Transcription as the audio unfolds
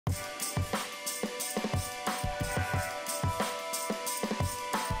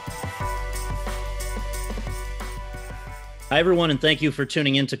Hi, everyone, and thank you for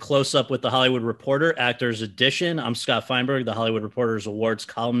tuning in to Close Up with the Hollywood Reporter, Actors Edition. I'm Scott Feinberg, the Hollywood Reporter's awards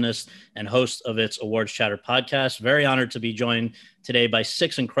columnist and host of its Awards Chatter podcast. Very honored to be joined today by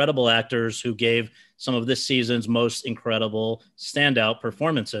six incredible actors who gave some of this season's most incredible standout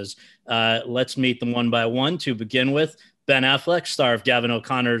performances. Let's meet them one by one. To begin with, Ben Affleck, star of Gavin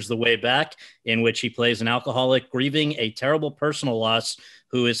O'Connor's The Way Back, in which he plays an alcoholic grieving a terrible personal loss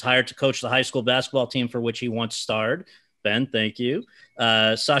who is hired to coach the high school basketball team for which he once starred. Ben, thank you.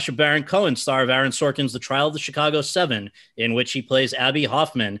 Sacha Baron Cohen, star of Aaron Sorkin's The Trial of the Chicago Seven, in which he plays Abby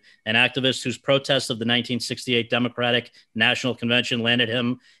Hoffman, an activist whose protest of the 1968 Democratic National Convention landed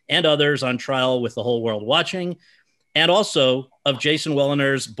him and others on trial with the whole world watching. And also of Jason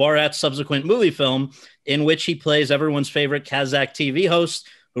Willener's Borat subsequent movie film, in which he plays everyone's favorite Kazakh TV host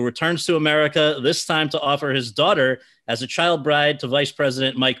who returns to America, this time to offer his daughter as a child bride to Vice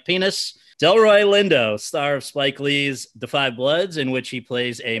President Mike Pence. Delroy Lindo, star of Spike Lee's The Five Bloods, in which he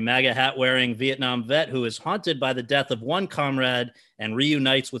plays a MAGA hat-wearing Vietnam vet who is haunted by the death of one comrade and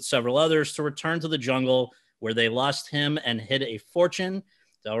reunites with several others to return to the jungle where they lost him and hid a fortune.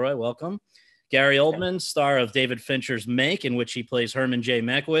 Delroy, welcome. Gary Oldman, star of David Fincher's Mank, in which he plays Herman J.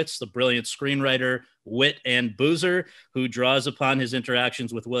 Mankiewicz, the brilliant screenwriter, wit, and boozer, who draws upon his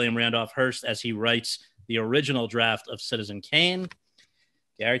interactions with William Randolph Hearst as he writes the original draft of Citizen Kane.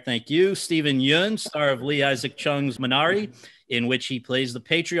 Gary, thank you. Stephen Yeun, star of Lee Isaac Chung's Minari, in which he plays the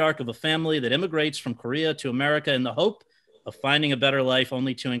patriarch of a family that immigrates from Korea to America in the hope of finding a better life,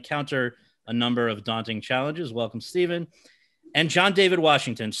 only to encounter a number of daunting challenges. Welcome, Stephen. And John David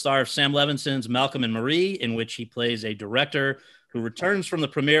Washington, star of Sam Levinson's Malcolm and Marie, in which he plays a director who returns from the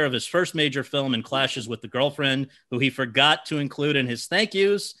premiere of his first major film and clashes with the girlfriend who he forgot to include in his thank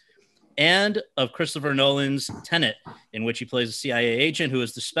yous, and of Christopher Nolan's Tenet, in which he plays a CIA agent who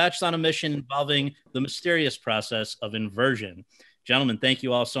is dispatched on a mission involving the mysterious process of inversion. Gentlemen, thank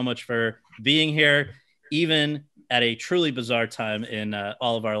you all so much for being here, even at a truly bizarre time in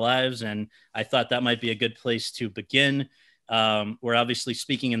all of our lives. And I thought that might be a good place to begin. We're obviously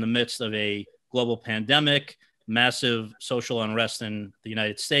speaking in the midst of a global pandemic, massive social unrest in the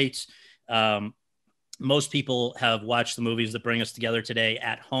United States. Most people have watched the movies that bring us together today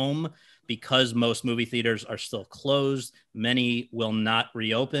at home because most movie theaters are still closed. Many will not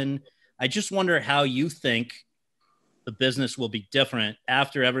reopen. I just wonder how you think the business will be different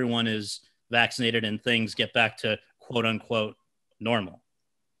after everyone is vaccinated and things get back to quote unquote normal.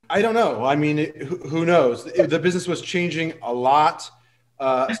 I don't know. I mean, who knows? The business was changing a lot,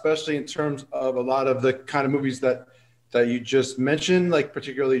 especially in terms of a lot of the kind of movies that you just mentioned, like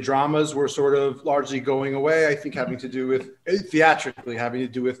particularly dramas were sort of largely going away. I think having to do with theatrically, having to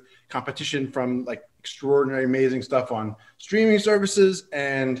do with competition from like extraordinary, amazing stuff on streaming services,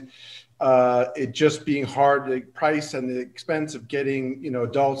 and it just being hard, the price and the expense of getting,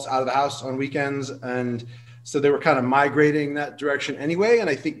 adults out of the house on weekends. And so they were kind of migrating that direction anyway. And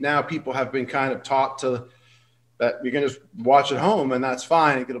I think now people have been kind of taught to that you can just watch at home and that's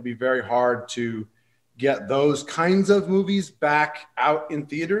fine. It'll be very hard to get those kinds of movies back out in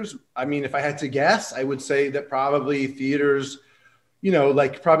theaters. I mean, if I had to guess, I would say that probably theaters,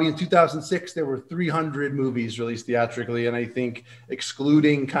 like probably in 2006, there were 300 movies released theatrically. And I think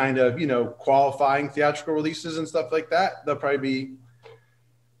excluding kind of, qualifying theatrical releases and stuff like that, there'll probably be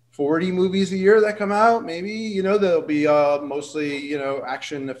 40 movies a year that come out. Maybe, there'll be mostly,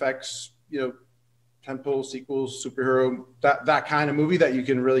 action effects, tentpole sequels, superhero, that kind of movie that you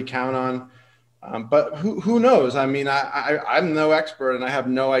can really count on. But who knows? I mean, I'm no expert and I have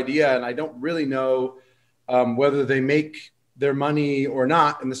no idea. And I don't really know whether they make their money or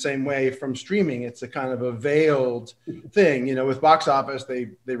not in the same way from streaming. It's a kind of a veiled thing. With box office, they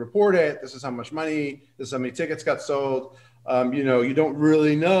report it. This is how much money, this is how many tickets got sold. You don't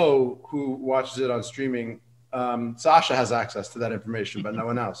really know who watches it on streaming. Sasha has access to that information, but no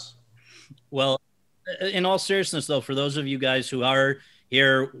one else. Well, in all seriousness, though, for those of you guys who are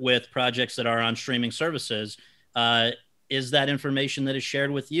here with projects that are on streaming services, is that information that is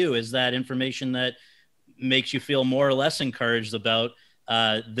shared with you? Is that information that makes you feel more or less encouraged about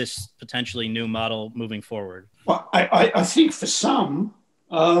this potentially new model moving forward? Well, I think for some,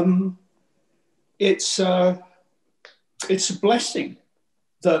 it's a blessing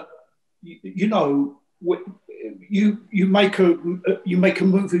that you make a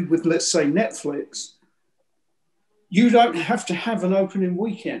movie with, let's say, Netflix. You don't have to have an opening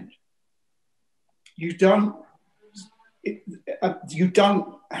weekend. You don't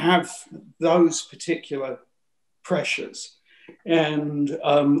have those particular pressures. And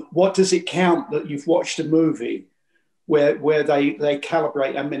what does it count that you've watched a movie where they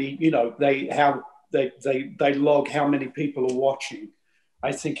calibrate how many, how they log how many people are watching.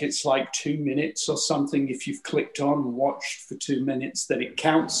 I think it's like 2 minutes or something. If you've clicked on and watched for 2 minutes, that it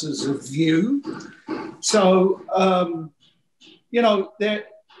counts as a view. So, you know,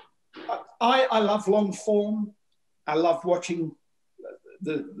 I love long form. I love watching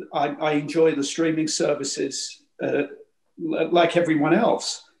I enjoy the streaming services like everyone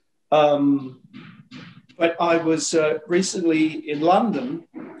else. But I was recently in London,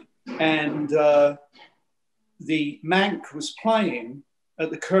 and the Mank was playing at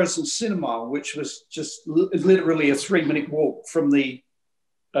the Curzon Cinema, which was just literally a 3-minute walk from the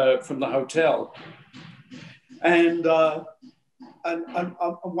hotel. And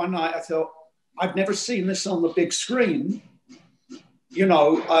one night I thought, I've never seen this on the big screen. You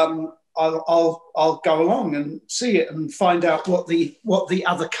know, I'll go along and see it and find out what the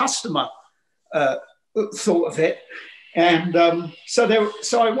other customer thought of it. And so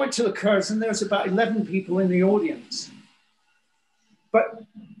I went to the Curzon, and there was about 11 people in the audience.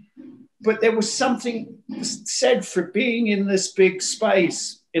 But there was something said for being in this big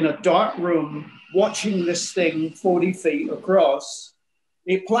space in a dark room, watching this thing 40 feet across.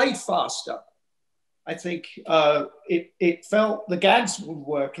 It played faster. I think it felt the gags were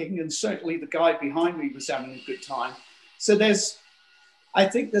working, and certainly the guy behind me was having a good time. So I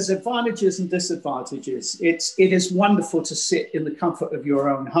think there's advantages and disadvantages. It is wonderful to sit in the comfort of your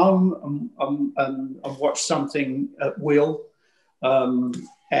own home and watch something at will.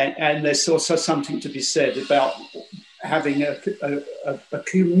 And there's also something to be said about having a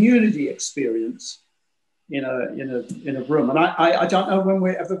community experience in a room. And I don't know when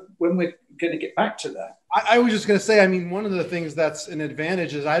we're going to get back to that. I was just going to say, I mean, one of the things that's an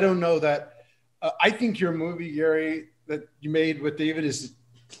advantage is I don't know that I think your movie, Gary, that you made with David is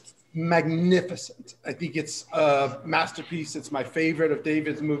magnificent. I think it's a masterpiece. It's my favorite of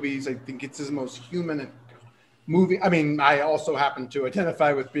David's movies. I think it's his most human movie. I mean, I also happen to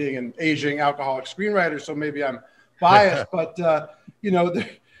identify with being an aging alcoholic screenwriter, so maybe I'm biased, but you know,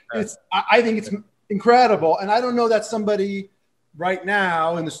 I think it's incredible. And I don't know that somebody right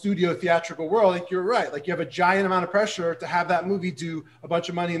now in the studio theatrical world, like you're right, like you have a giant amount of pressure to have that movie do a bunch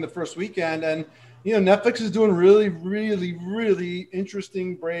of money in the first weekend. And you know, Netflix is doing really, really, really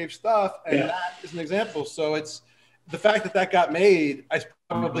interesting, brave stuff, and that is an example. So it's the fact that got made, is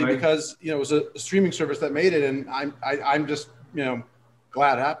probably because you know it was a streaming service that made it, and I'm just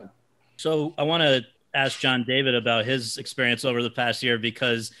glad it happened. So I want to ask John David about his experience over the past year,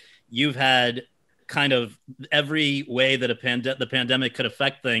 because you've had kind of every way that the pandemic could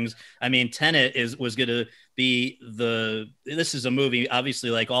affect things. I mean, Tenet was going to be this is a movie,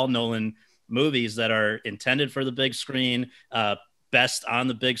 obviously, like all Nolan movies that are intended for the big screen, best on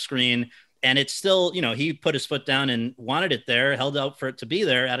the big screen. And it's still, he put his foot down and wanted it there, held out for it to be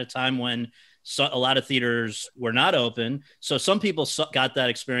there at a time when a lot of theaters were not open. So some people got that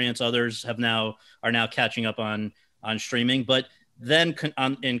experience. Others are now catching up on streaming. But then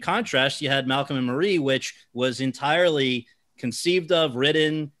in contrast, you had Malcolm and Marie, which was entirely conceived of,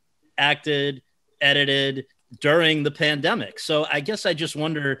 written, acted, edited during the pandemic. So I guess I just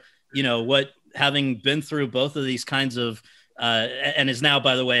wonder, what, having been through both of these kinds of, and is now,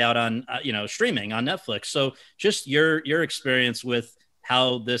 by the way, out on, streaming on Netflix. So just your experience with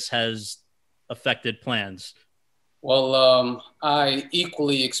how this has affected plans. Well, I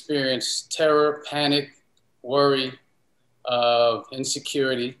equally experienced terror, panic, worry,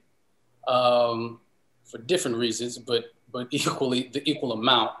 insecurity, for different reasons, but equally the equal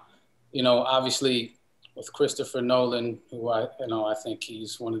amount. Obviously with Christopher Nolan, who I think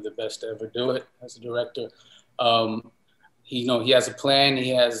he's one of the best to ever do it as a director. He has a plan, he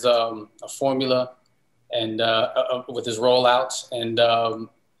has a formula, and with his rollouts, and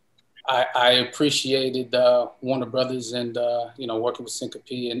I appreciated Warner Brothers and working with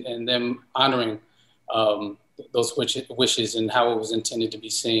Syncope and them honoring those wishes and how it was intended to be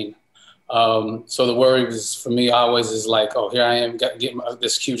seen. So the worry was for me always is like, oh, here I am getting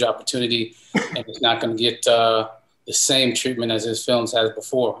this huge opportunity, and it's not going to get the same treatment as his films has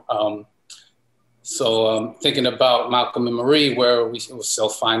before. So thinking about Malcolm and Marie, where it was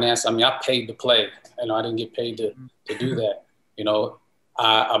self-financed. I mean, I paid to play. I didn't get paid to do that.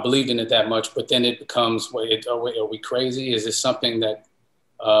 I believed in it that much, but then it becomes, are we crazy? Is this something that,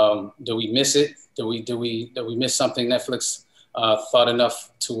 do we miss it? Do we miss something Netflix thought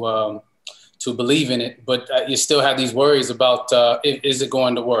enough to believe in it? But you still have these worries about, is it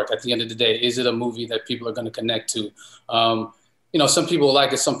going to work at the end of the day? Is it a movie that people are going to connect to? Some people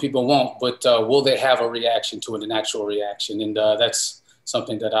like it, some people won't, but will they have a reaction to it, an actual reaction? And that's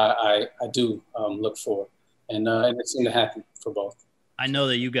something that I do look for. And it seemed to happen for both. I know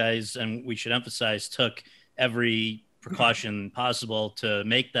that you guys, and we should emphasize, took every precaution possible to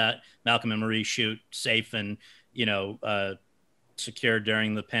make that Malcolm and Marie shoot safe and, secure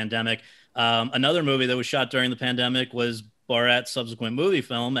during the pandemic. Another movie that was shot during the pandemic was Borat's subsequent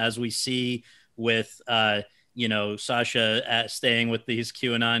Moviefilm, as we see with, Sasha staying with these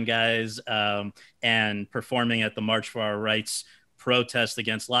QAnon guys and performing at the March for Our Rights protest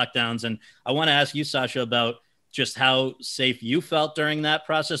against lockdowns. And I want to ask you, Sasha, about just how safe you felt during that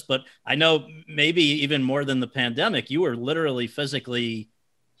process. But I know maybe even more than the pandemic, you were literally physically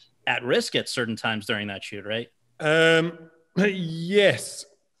at risk at certain times during that shoot, right? Yes,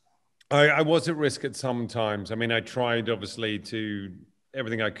 I was at risk at some times. I mean, I tried obviously to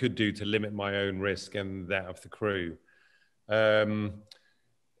everything I could do to limit my own risk and that of the crew.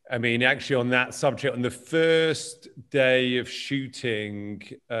 I mean, actually on that subject, on the first day of shooting,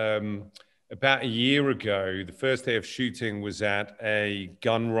 about a year ago, the first day of shooting was at a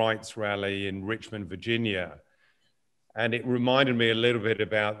gun rights rally in Richmond, Virginia. And it reminded me a little bit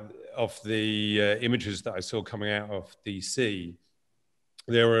of the images that I saw coming out of DC.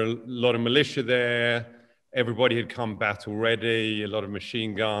 There were a lot of militia there. Everybody had come battle ready, a lot of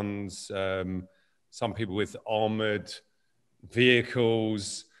machine guns, some people with armored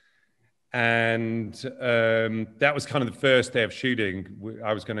vehicles. And that was kind of the first day of shooting.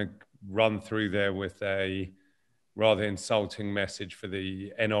 I was going to run through there with a rather insulting message for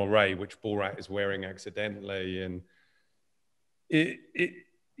the NRA, which Borat is wearing accidentally. And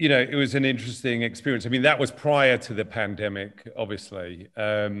it was an interesting experience. I mean, that was prior to the pandemic, obviously.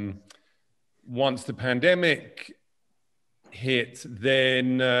 Once the pandemic hit,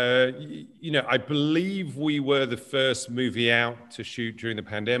 then, I believe we were the first movie out to shoot during the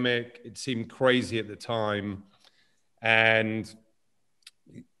pandemic. It seemed crazy at the time. And,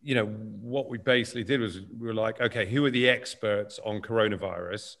 what we basically did was we were like, okay, who are the experts on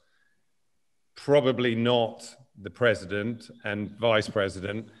coronavirus? Probably not the president and vice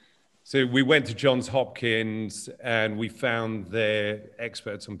president. So we went to Johns Hopkins and we found their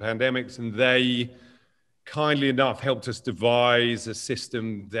experts on pandemics, and they kindly enough helped us devise a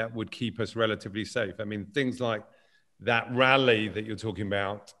system that would keep us relatively safe. I mean, things like that rally that you're talking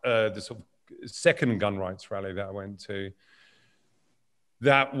about, the sort of second gun rights rally that I went to,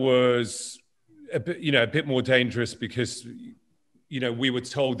 that was a bit more dangerous because we were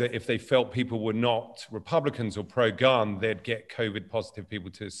told that if they felt people were not Republicans or pro-gun, they'd get COVID positive people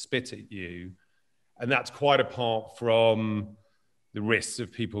to spit at you. And that's quite apart from the risks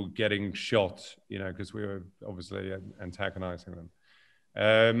of people getting shot, because we were obviously antagonizing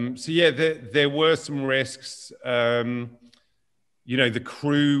them. There were some risks. The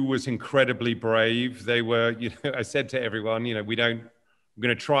crew was incredibly brave. They were, I said to everyone, we're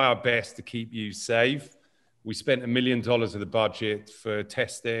going to try our best to keep you safe. We spent $1 million of the budget for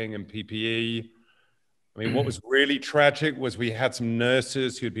testing and PPE. I mean, what was really tragic was we had some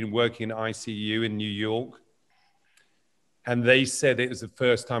nurses who had been working in ICU in New York, and they said it was the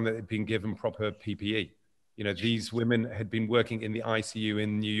first time that they'd been given proper PPE. These women had been working in the ICU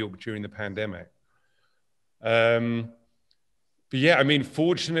in New York during the pandemic.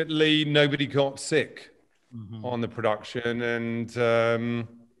 Fortunately, nobody got sick on the production, and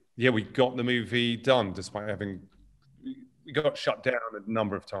we got the movie done despite we got shut down a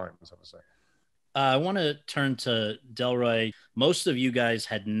number of times, obviously. I want to turn to Delroy. Most of you guys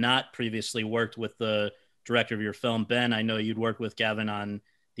had not previously worked with the director of your film. Ben, I know you'd worked with Gavin on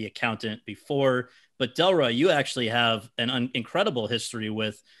The Accountant before, but Delroy, you actually have an incredible history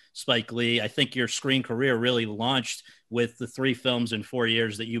with Spike Lee. I think your screen career really launched with the 3 films in 4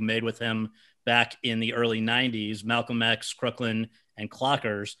 years that you made with him back in the early 90s, Malcolm X, Crooklyn, and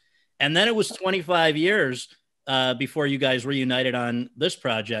Clockers. And then it was 25 years before you guys reunited on this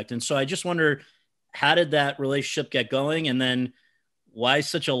project. And so I just wonder, how did that relationship get going? And then why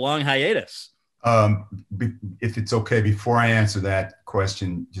such a long hiatus? If it's okay, before I answer that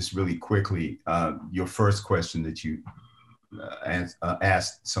question, just really quickly, your first question that you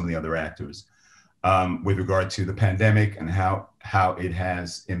asked some of the other actors with regard to the pandemic and how it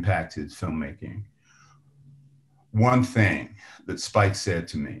has impacted filmmaking. One thing that Spike said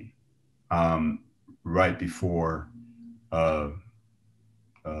to me right before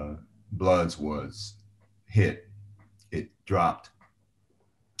Bloods was hit, it dropped.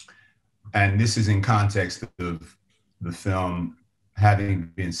 And this is in context of the film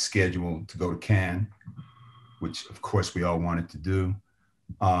having been scheduled to go to Cannes, which of course we all wanted to do.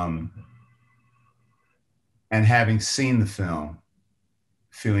 And having seen the film,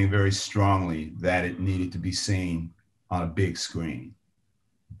 feeling very strongly that it needed to be seen on a big screen.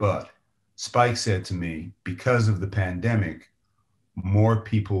 But Spike said to me, because of the pandemic, more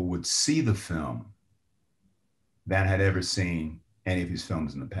people would see the film than had ever seen any of his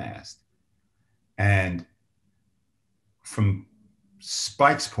films in the past. And from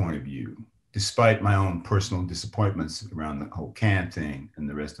Spike's point of view, despite my own personal disappointments around the whole Cannes thing and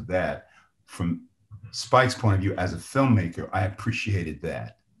the rest of that, from Spike's point of view as a filmmaker, I appreciated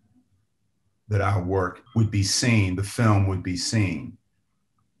that our work would be seen, the film would be seen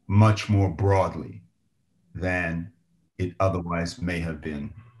much more broadly than it otherwise may have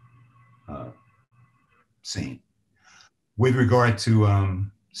been seen. With regard to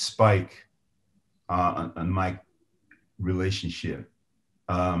Spike and my relationship,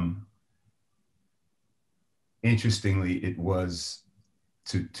 interestingly, it was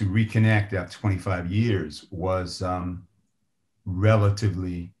to reconnect after 25 years was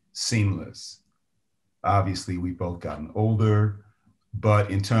relatively seamless. Obviously, we've both gotten older, but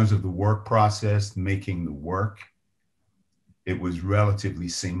in terms of the work process, making the work, it was relatively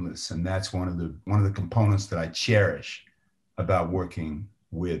seamless. And that's one of the components that I cherish about working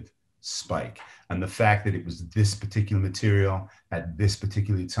with Spike. And the fact that it was this particular material at this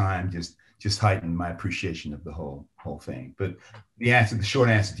particular time just heightened my appreciation of the whole thing. But the short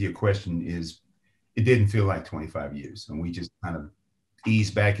answer to your question is, it didn't feel like 25 years. And we just kind of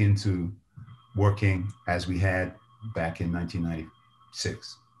eased back into working as we had back in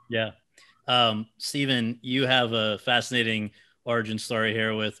 1996. Yeah. Stephen, you have a fascinating origin story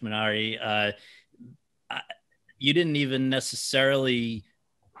here with Minari. You didn't even necessarily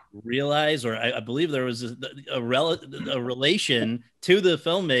realize, or I believe there was a relation to the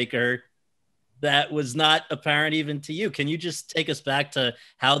filmmaker that was not apparent even to you. Can you just take us back to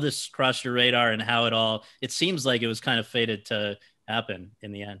how this crossed your radar and how it seems like it was kind of fated to happen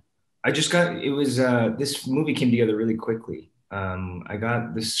in the end? This movie came together really quickly. I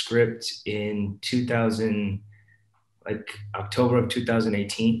got the script in October of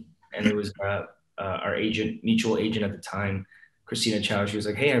 2018. And it was our mutual agent at the time, Christina Chow. She was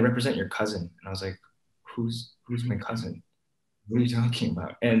like, "Hey, I represent your cousin." And I was like, who's my cousin? What are you talking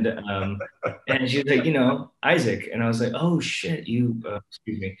about? And she was like, Isaac. And I was like, oh shit,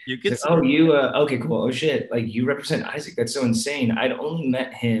 excuse me. You could okay, cool. Oh shit, like you represent Isaac. That's so insane. I'd only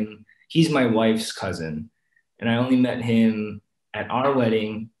met him. He's my wife's cousin. And I only met him at our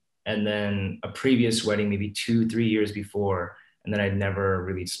wedding and then a previous wedding, maybe 2-3 years before. And then I'd never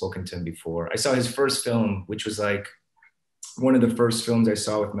really spoken to him before. I saw his first film, which was like one of the first films I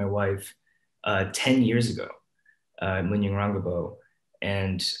saw with my wife 10 years ago. Roundtable.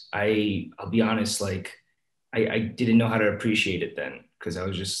 And I'll be honest, like I didn't know how to appreciate it then because I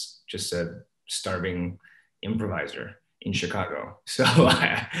was just a starving improviser in Chicago. So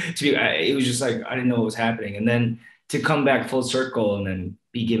it was just like, I didn't know what was happening. And then to come back full circle and then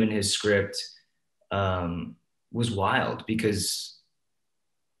be given his script was wild because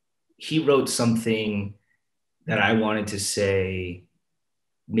he wrote something that I wanted to say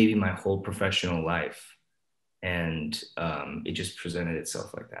maybe my whole professional life. And it just presented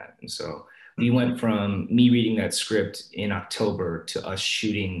itself like that. And so we went from me reading that script in October to us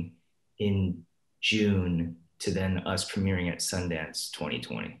shooting in June to then us premiering at Sundance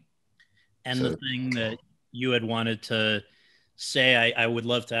 2020. And so, the thing that you had wanted to say, I would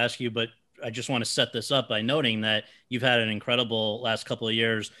love to ask you, but I just want to set this up by noting that you've had an incredible last couple of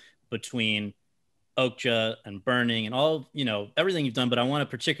years between Okja and Burning and all, everything you've done. But I want to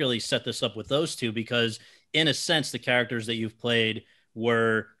particularly set this up with those two because in a sense, the characters that you've played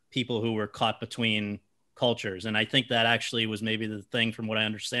were people who were caught between cultures. And I think that actually was maybe the thing, from what I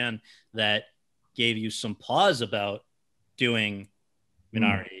understand, that gave you some pause about doing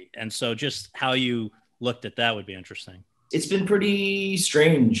Minari. And so just how you looked at that would be interesting. It's been pretty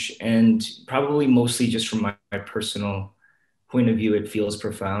strange and probably mostly just from my personal point of view, it feels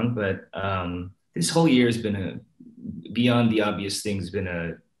profound. But this whole year has been beyond the obvious things, been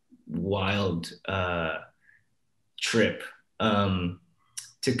a wild trip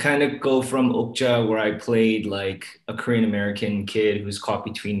to kind of go from Okja, where I played like a Korean American kid who's caught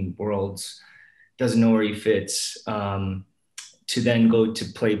between worlds, doesn't know where he fits, to then go to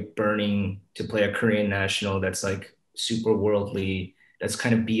play Burning, to play a Korean national that's like super worldly, that's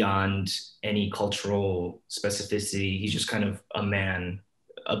kind of beyond any cultural specificity. He's just kind of a man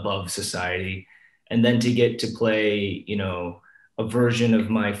above society. And then to get to play, a version of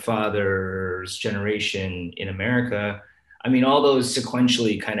my father's generation in America. I mean, all those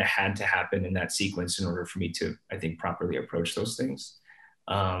sequentially kind of had to happen in that sequence in order for me to, I think, properly approach those things.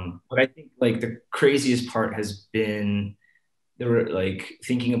 But I think like the craziest part has been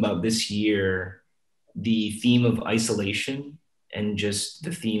thinking about this year, the theme of isolation and just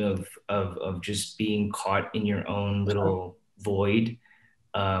the theme of just being caught in your own little void,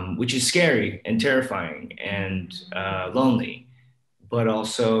 which is scary and terrifying and lonely, but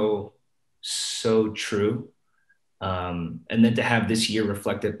also so true. And then to have this year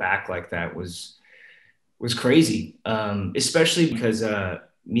reflected back like that was crazy, especially because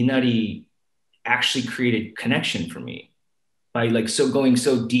Minari actually created connection for me by like going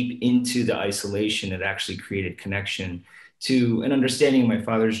so deep into the isolation. It actually created connection to an understanding of my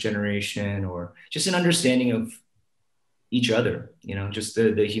father's generation, or just an understanding of each other, you know, just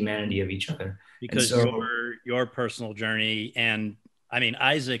the humanity of each other. Because your personal journey, and I mean,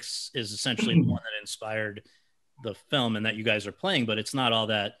 Isaac's is essentially the one that inspired the film and that you guys are playing, but it's not all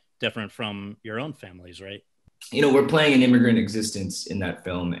that different from your own families, right? You know, we're playing an immigrant existence in that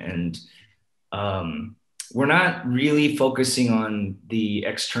film, and we're not really focusing on the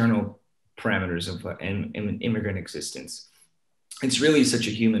external parameters of an immigrant existence. It's really such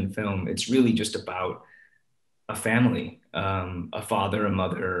a human film. It's really just about a family, a father, a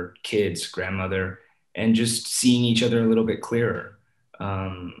mother, kids, grandmother, and just seeing each other a little bit clearer.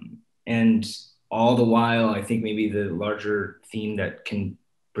 And all the while, I think maybe the larger theme that can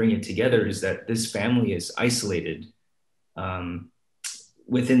bring it together is that this family is isolated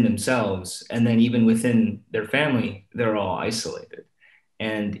within themselves. And then even within their family, they're all isolated.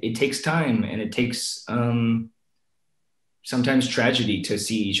 And it takes time, and it takes sometimes tragedy to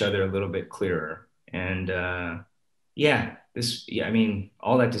see each other a little bit clearer. And I mean,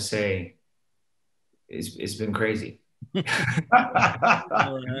 all that to say, it's been crazy. Crazy.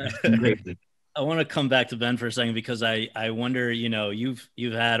 I want to come back to Ben for a second, because I wonder, you know, you've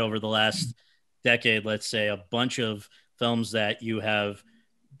had over the last decade, let's say, a bunch of films that you have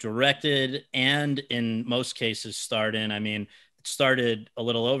directed and in most cases starred in. I mean, it started a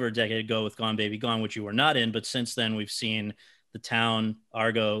little over a decade ago with Gone Baby Gone, which you were not in, but since then we've seen The Town,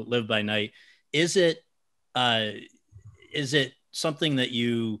 Argo, Live by Night. Is it something that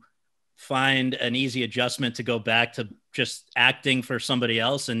you find an easy adjustment to go back to just acting for somebody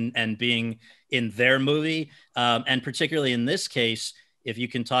else and being in their movie? And particularly in this case, if you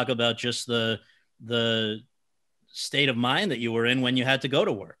can talk about just the state of mind that you were in when you had to go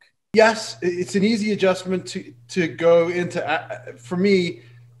to work. Yes, it's an easy adjustment to go into, for me,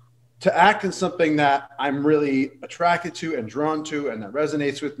 to act in something that I'm really attracted to and drawn to and that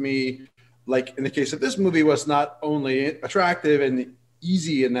resonates with me. Like in the case of this movie, was not only attractive and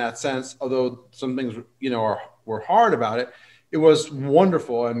easy in that sense, although some things, you know, were hard about it. It was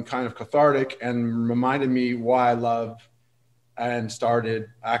wonderful and kind of cathartic and reminded me why I love and started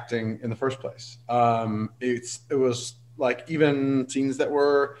acting in the first place. It was like, even scenes that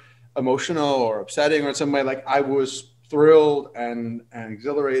were emotional or upsetting or in some way, like I was thrilled and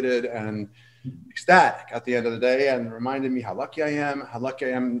exhilarated and ecstatic at the end of the day, and reminded me how lucky I am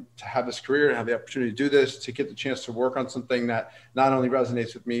to have this career and have the opportunity to do this, to get the chance to work on something that not only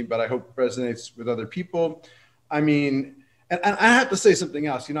resonates with me, but I hope resonates with other people. I mean, and I have to say something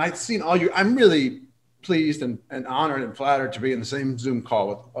else. You know, I've seen all you. I'm really pleased and honored and flattered to be in the same Zoom call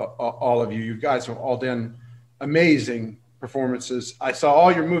with all of you. You guys have all done amazing performances. I saw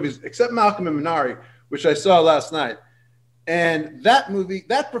all your movies except Malcolm and Minari, which I saw last night. And that movie,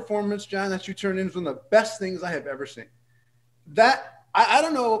 that performance, John, that you turned in was one of the best things I have ever seen. That, I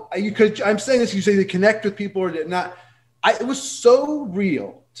don't know, I'm saying this, you say to connect with people or did not. It was so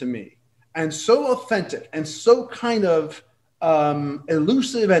real to me and so authentic and so kind of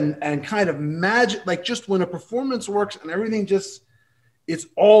elusive and kind of magic, like just when a performance works and everything just, it's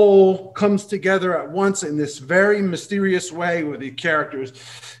all comes together at once in this very mysterious way where the character is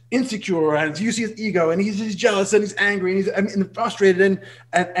insecure and you see his ego and he's jealous and he's angry and he's frustrated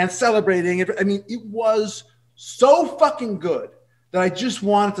and celebrating. I mean, it was so fucking good that I just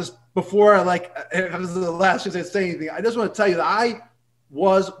wanted to, before it was the last chance I say anything, I just want to tell you that I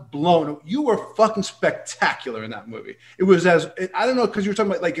was blown. You were fucking spectacular in that movie. It was I don't know, because you were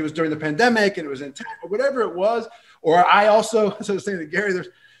talking about like it was during the pandemic and it was intense or whatever it was. Or I also, as I was saying to Gary,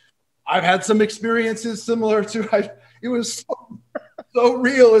 I've had some experiences similar to, it was so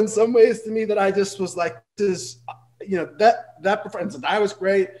real in some ways to me that I just was like, this, you know, that performance, and that was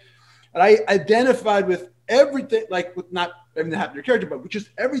great. And I identified with everything, like with not everything that happened to your character, but just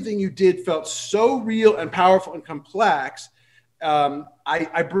everything you did felt so real and powerful and complex.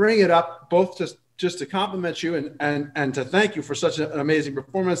 I bring it up both just to compliment you and to thank you for such an amazing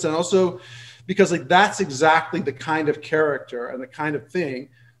performance, and also because like that's exactly the kind of character and the kind of thing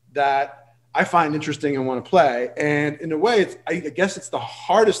that I find interesting and want to play. And in a way, I guess it's the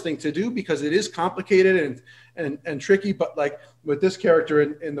hardest thing to do because it is complicated and tricky. But like with this character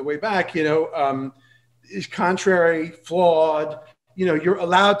in The Way Back, you know, is contrary, flawed. You know, you're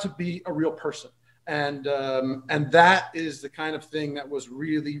allowed to be a real person. and that is the kind of thing that was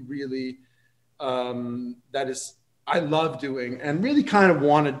really, really that is I love doing and really kind of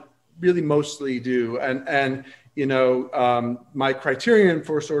want to really mostly do. And my criterion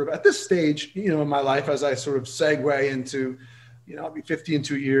for sort of at this stage, in my life, as I sort of segue into, I'll be 50 in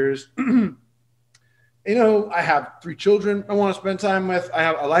 2 years. I have 3 children I want to spend time with. I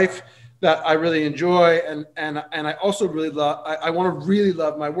have a life that I really enjoy, and I also really love. I want to really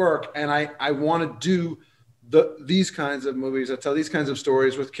love my work, and I want to do these kinds of movies that tell these kinds of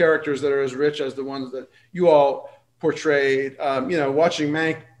stories with characters that are as rich as the ones that you all portrayed. Watching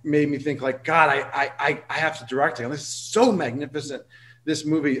Mank made me think like, God, I have to direct it. This is so magnificent. This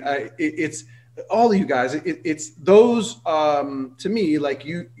movie, it's all of you guys. It's those to me, like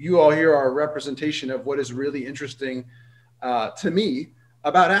you all here are a representation of what is really interesting to me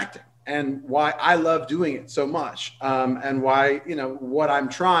about acting and why I love doing it so much, and why what I'm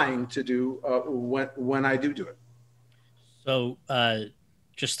trying to do when I do it. So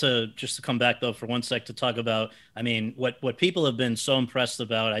just to come back though for one sec to talk about, what people have been so impressed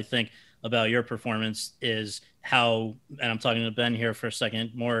about, I think, about your performance is how, and I'm talking to Ben here for a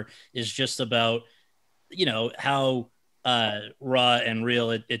second more, is just about how raw and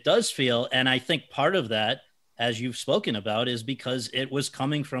real it does feel. And I think part of that, as you've spoken about, is because it was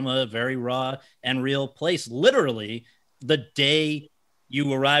coming from a very raw and real place, literally the day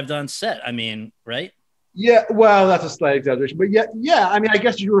you arrived on set. Right? Yeah, well, that's a slight exaggeration, but yeah. I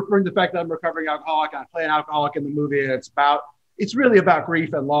guess you're referring to the fact that I'm a recovering alcoholic and I play an alcoholic in the movie, and it's really about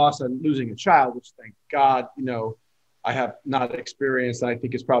grief and loss and losing a child, which thank God, I have not experienced. I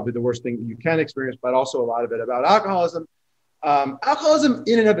think is probably the worst thing that you can experience, but also a lot of it about alcoholism. Alcoholism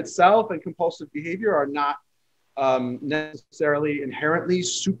in and of itself and compulsive behavior are not necessarily inherently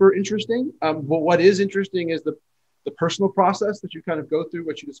super interesting. But what is interesting is the personal process that you kind of go through,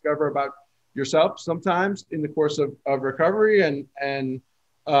 what you discover about yourself sometimes in the course of recovery, and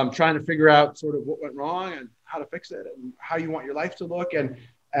trying to figure out sort of what went wrong and how to fix it and how you want your life to look and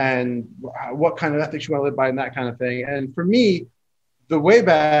what kind of ethics you want to live by and that kind of thing. And for me, the way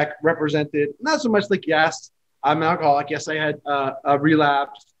back represented not so much like, yes, I'm an alcoholic. Yes, I had a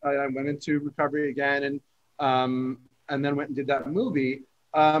relapse. I went into recovery again and then went and did that movie.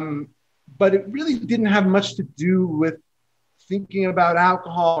 But it really didn't have much to do with thinking about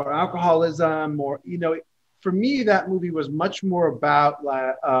alcohol or alcoholism or, for me, that movie was much more about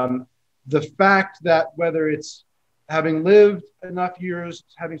the fact that whether it's having lived enough years,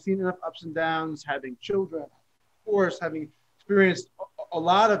 having seen enough ups and downs, having children, of course, having experienced a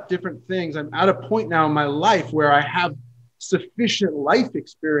lot of different things. I'm at a point now in my life where I have sufficient life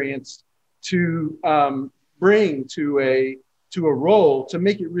experience to bring to a role to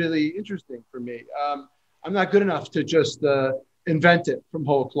make it really interesting for me. I'm not good enough to just invent it from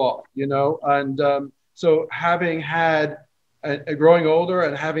whole cloth, and so having had a growing older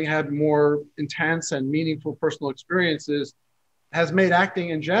and having had more intense and meaningful personal experiences has made acting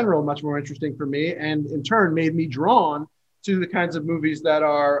in general much more interesting for me, and in turn made me drawn to the kinds of movies that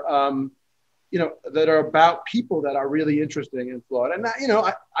are, that are about people that are really interesting and flawed. And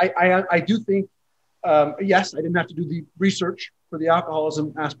that, I do think, yes, I didn't have to do the research for the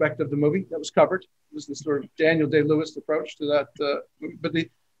alcoholism aspect of the movie that was covered. It was the sort of Daniel Day-Lewis approach to that movie.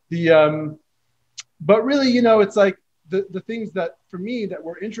 But really, it's like the things that for me that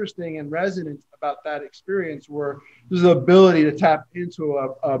were interesting and resonant about that experience were the ability to tap into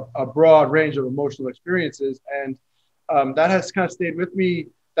a broad range of emotional experiences. And that has kind of stayed with me,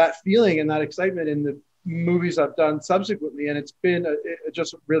 that feeling and that excitement in the movies I've done subsequently. And it's been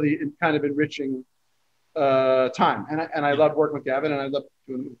just really kind of enriching time. And I love working with Gavin, and I love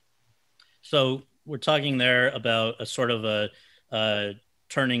doing the movie. So we're talking there about a sort of a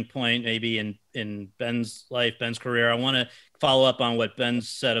turning point maybe in Ben's life, Ben's career. I want to follow up on what Ben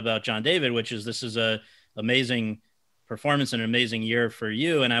said about John David, which is this is a amazing performance and an amazing year for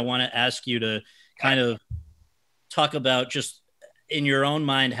you. And I want to ask you to kind of talk about just in your own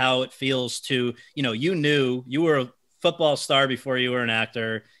mind how it feels to, you knew you were a football star before you were an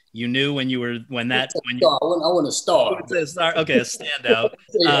actor. You knew when you I want to star. Okay, a standout.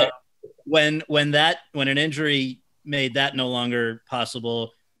 Yeah. When an injury made that no longer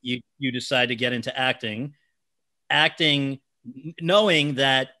possible, you decide to get into acting, knowing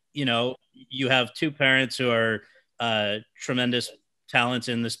that, you have 2 parents who are tremendous talents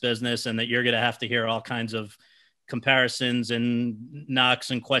in this business, and that you're going to have to hear all kinds of comparisons and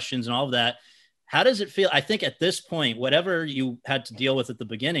knocks and questions and all of that. How does it feel? I think at this point, whatever you had to deal with at the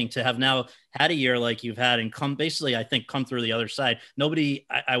beginning, to have now had a year like you've had and come through the other side, nobody,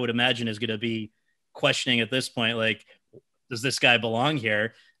 I would imagine, is going to be questioning at this point, like, does this guy belong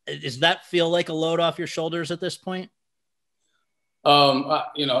here? Does that feel like a load off your shoulders at this point? I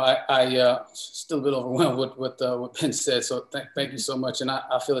still a bit overwhelmed with what Ben said. So thank you so much. And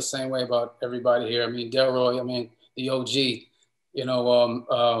I feel the same way about everybody here. I mean, Delroy, the OG,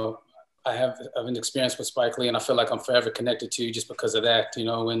 I have an experience with Spike Lee, and I feel like I'm forever connected to you just because of that,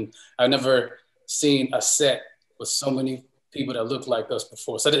 and I've never seen a set with so many people that look like us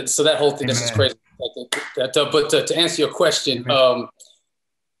before. So that whole thing, that's just crazy. But to answer your question,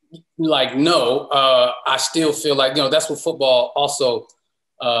 no, I still feel like, that's what football also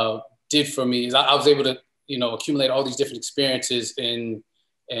did for me. Is I was able to, accumulate all these different experiences and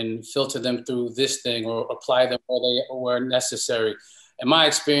filter them through this thing or apply them where necessary. In my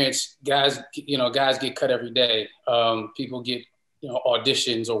experience, guys get cut every day. People get,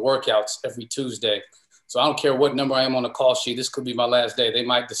 auditions or workouts every Tuesday. So I don't care what number I am on the call sheet. This could be my last day. They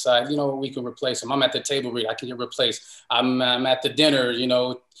might decide, we can replace them. I'm at the table read. I can get replaced. I'm at the dinner,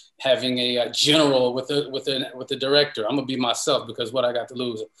 having a general with the director. I'm gonna be myself because what I got to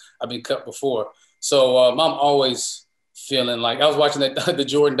lose, I've been cut before. So I'm always feeling like, I was watching the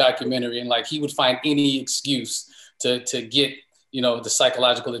Jordan documentary, and like he would find any excuse to get, the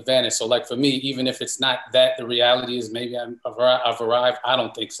psychological advantage. So like for me, even if it's not that, the reality is maybe I've arrived. I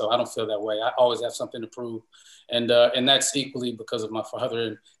don't think so. I don't feel that way. I always have something to prove. And that's equally because of my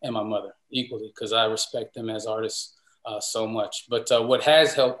father and my mother, equally, because I respect them as artists so much. But what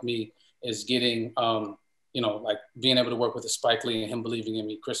has helped me is getting, like being able to work with a Spike Lee and him believing in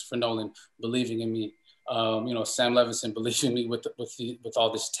me, Christopher Nolan believing in me, Sam Levinson believing in me with all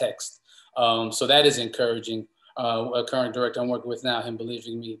this text. So that is encouraging. A current director I'm working with now, him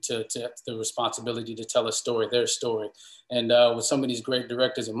believing me to the responsibility to tell a story, their story. And with some of these great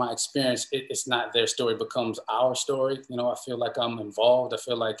directors, in my experience, it's not their story, it becomes our story. I feel like I'm involved. I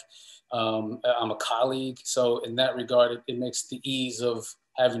feel like I'm a colleague. So in that regard, it makes the ease of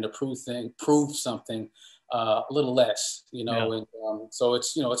having to prove something a little less, Yeah. And so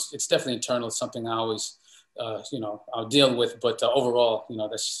it's definitely internal. It's something I always, I'll deal with. But overall,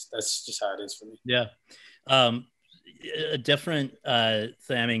 that's just how it is for me. Yeah. A different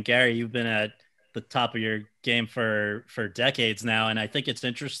thing. I mean, Gary, you've been at the top of your game for decades now, and I think it's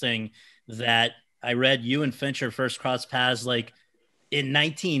interesting that I read you and Fincher first crossed paths like in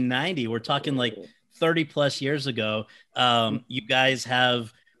 1990. We're talking like 30 plus years ago. You guys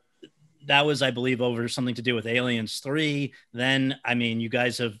have, that was, I believe, over something to do with Aliens 3. Then, I mean, you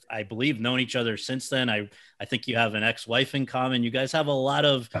guys have, I believe, known each other since then. I think you have an ex-wife in common. You guys have a lot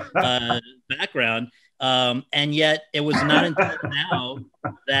of background. And yet it was not until now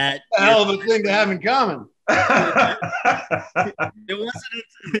that hell of a thing to have in common. It wasn't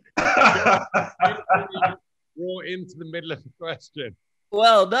brought into the middle of the question.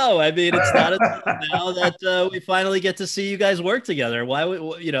 Well, no, I mean, it's not until now that we finally get to see you guys work together. Why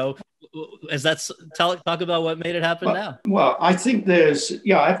would, is that talk about what made it happen now? Well, I think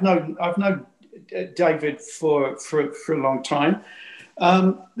I've known David for a long time.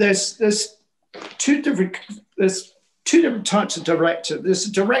 There's two different types of director. There's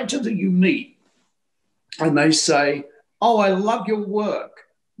a director that you meet and they say, "Oh, I love your work.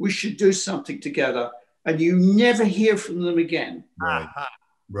 We should do something together." And you never hear from them again.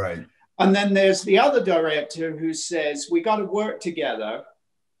 Right. And then there's the other director who says, "We got to work together."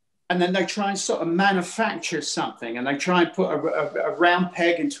 And then they try and sort of manufacture something, and they try and put a round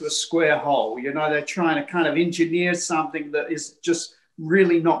peg into a square hole. They're trying to kind of engineer something that is just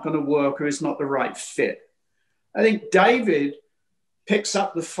really not going to work or is not the right fit. I think David picks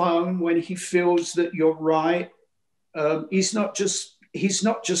up the phone when he feels that you're right. He's not just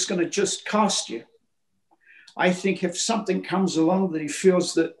going to just cast you. I think if something comes along that he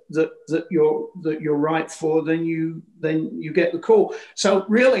feels that you're right for, then you get the call. So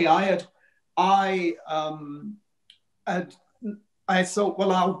really, I thought,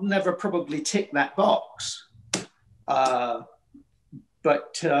 well, I'll never probably tick that box. And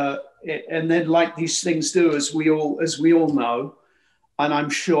then, like these things do, as we all know, and I'm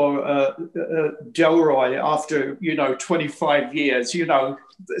sure Delroy, after 25 years,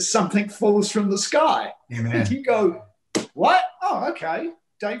 something falls from the sky. Amen. And you go, what? Oh, okay,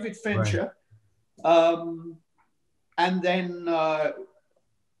 David Fincher. Right. And then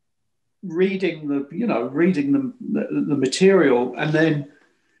reading the material, and then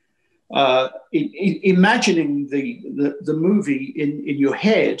imagining the movie in your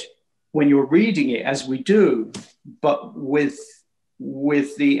head when you're reading it, as we do, but with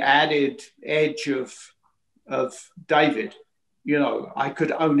the added edge of David. I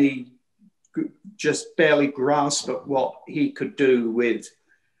could only just barely grasp at what he could do with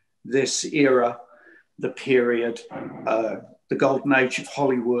this era, the period, the golden age of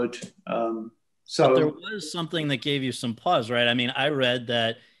Hollywood. But there was something that gave you some pause, right? I mean, I read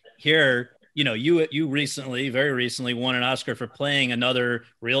that here, you know, you recently, very recently, won an Oscar for playing another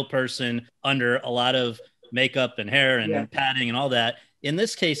real person under a lot of makeup and hair and padding and all that. In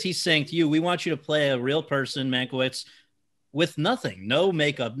this case, he's saying to you, we want you to play a real person, Mankiewicz, with nothing, no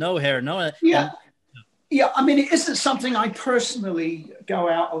makeup, no hair, no. Yeah, I mean, it isn't something I personally go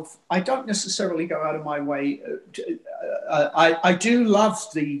out of. I don't necessarily go out of my way. I do love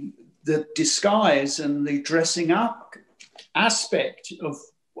the disguise and the dressing up aspect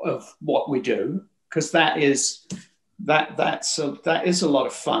of what we do, because that is a lot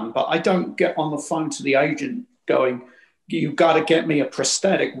of fun. But I don't get on the phone to the agent going, "You've got to get me a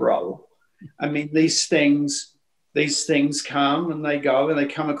prosthetic role." I mean, these things come and they go and they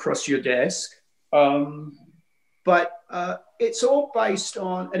come across your desk. But it's all based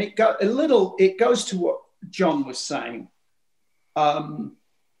on, and it goes to what John was saying.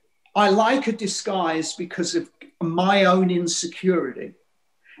 I like a disguise because of my own insecurity.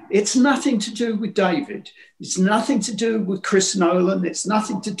 It's nothing to do with David. It's nothing to do with Chris Nolan. It's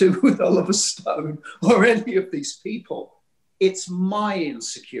nothing to do with Oliver Stone or any of these people. It's my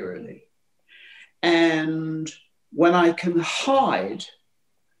insecurity. And when I can hide,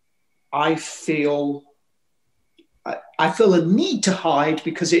 I feel a need to hide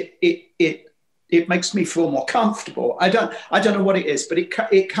because it makes me feel more comfortable. I don't know what it is, but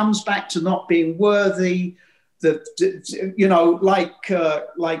it comes back to not being worthy. You know,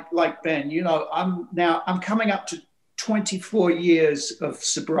 like Ben. You know, I'm coming up to 24 years of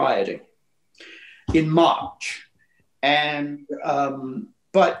sobriety in March, and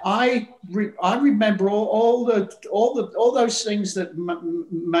but I remember all those things that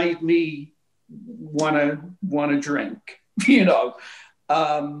made me want to drink, you know.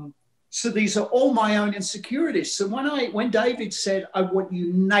 So these are all my own insecurities. So when David said, "I want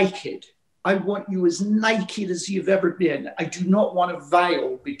you naked, I want you as naked as you've ever been. I do not want a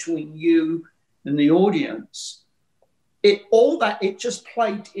veil between you and the audience," it just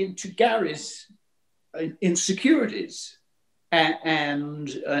played into Gary's insecurities. And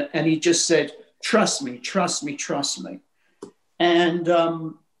he just said, "Trust me, trust me, trust me." And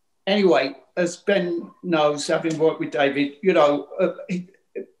anyway, as Ben knows, having worked with David, you know,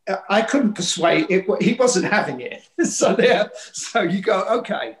 I couldn't persuade it. He wasn't having it. So you go,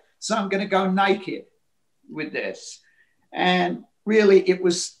 okay, so I'm going to go naked with this. And really, it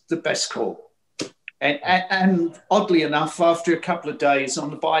was the best call. And oddly enough, after a couple of days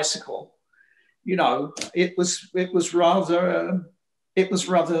on the bicycle, you know, it was rather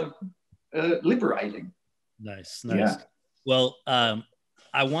liberating. Nice. Yeah. Well,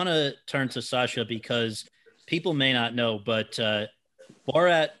 I want to turn to Sasha because people may not know, but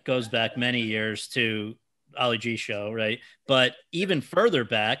Borat goes back many years to Ali G show, right? But even further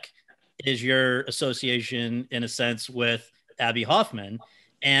back is your association, in a sense, with Abby Hoffman.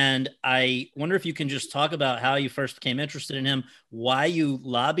 And I wonder if you can just talk about how you first became interested in him, why you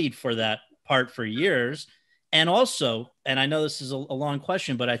lobbied for that part for years, and also, and I know this is a long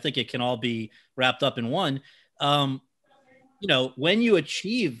question, but I think it can all be wrapped up in one. You know, when you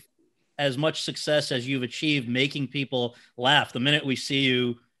achieve as much success as you've achieved, making people laugh, the minute we see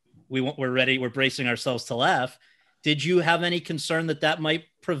you, we're ready, we're bracing ourselves to laugh. Did you have any concern that might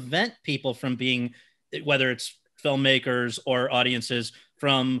prevent people from being, whether it's filmmakers or audiences,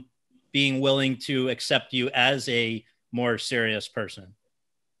 from being willing to accept you as a more serious person?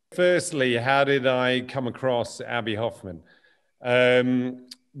 Firstly, how did I come across Abby Hoffman?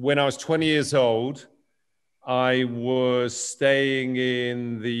 When I was 20 years old, I was staying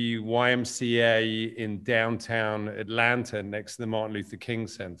in the YMCA in downtown Atlanta next to the Martin Luther King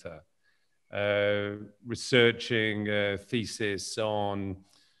Center, researching a thesis on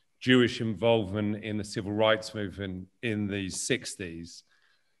Jewish involvement in the civil rights movement in the 60s.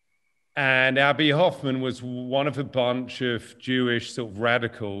 And Abby Hoffman was one of a bunch of Jewish sort of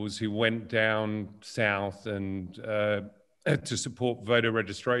radicals who went down south and to support voter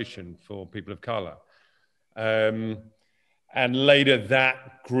registration for people of color. And later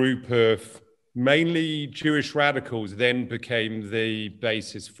that group of mainly Jewish radicals then became the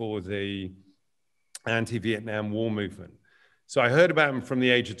basis for the anti-Vietnam War movement. So I heard about him from the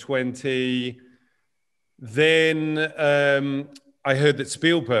age of 20. Then I heard that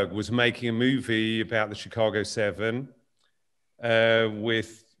Spielberg was making a movie about the Chicago 7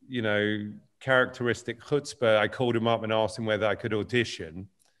 with, you know, characteristic chutzpah. I called him up and asked him whether I could audition.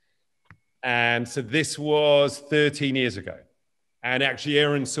 And so this was 13 years ago. And actually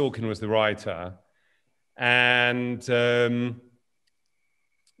Aaron Sorkin was the writer. And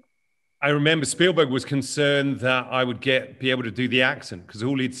I remember Spielberg was concerned that I would be able to do the accent, because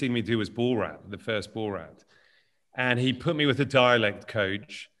all he'd seen me do was Borat, the first Borat. And he put me with a dialect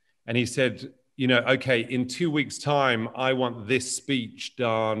coach, and he said, you know, okay, in 2 weeks' time, I want this speech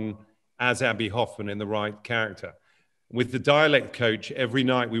done as Abby Hoffman in the right character. With the dialect coach, every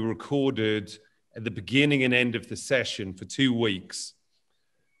night we recorded at the beginning and end of the session for 2 weeks.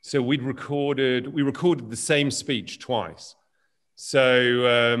 So we recorded the same speech twice.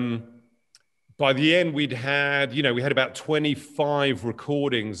 So by the end, we had about 25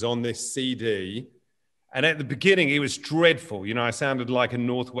 recordings on this CD. And at the beginning, it was dreadful. You know, I sounded like a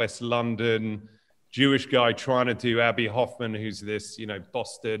Northwest London Jewish guy trying to do Abby Hoffman, who's this, you know,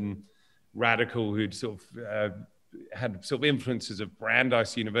 Boston radical who'd sort of had sort of influences of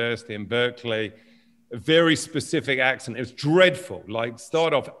Brandeis University and Berkeley, a very specific accent. It was dreadful, like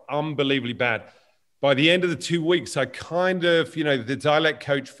started off unbelievably bad. By the end of the 2 weeks, I kind of, you know, the dialect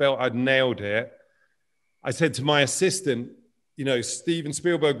coach felt I'd nailed it. I said to my assistant, you know, Steven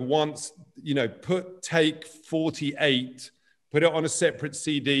Spielberg wants, you know, take 48, put it on a separate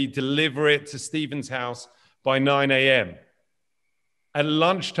CD, deliver it to Steven's house by 9 a.m. At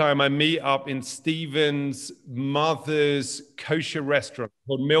lunchtime, I meet up in Steven's mother's kosher restaurant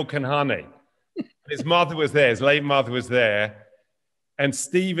called Milk and Honey. His mother was there, his late mother was there. And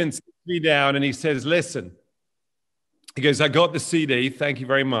Steven sits me down and he says, listen, he goes, I got the CD, thank you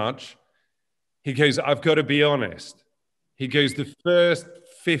very much. He goes, I've got to be honest. He goes, the first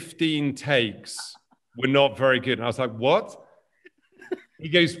 15 takes were not very good. And I was like, what? He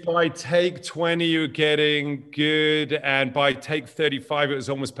goes, by take 20, you're getting good. And by take 35, it was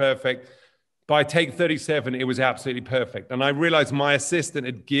almost perfect. By take 37, it was absolutely perfect. And I realized my assistant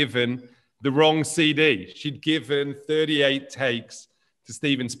had given the wrong CD. She'd given 38 takes to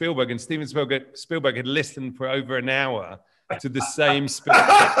Steven Spielberg. And Steven Spielberg had listened for over an hour to the same Spielberg.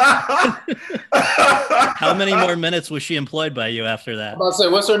 How many more minutes was she employed by you after that? I'm about to say,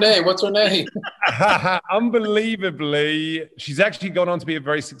 what's her name? What's her name? Unbelievably, she's actually gone on to be a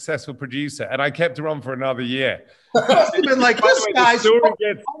very successful producer, and I kept her on for another year. It's been like, this guy's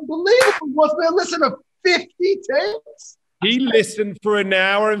unbelievable. Wasn't there? Listen to 50 takes? He listened for an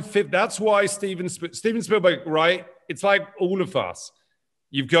hour and 50. That's why Steven Spielberg, right? It's like all of us.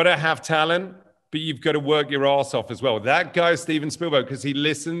 You've got to have talent, but you've got to work your ass off as well. That guy, Steven Spielberg, because he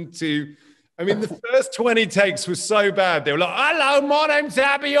listened to, I mean, the first 20 takes were so bad. They were like, hello, my name's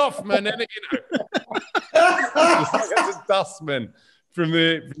Abby Hoffman. And, you know, it's a dustman from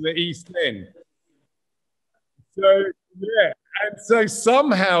the East End. So, yeah. And so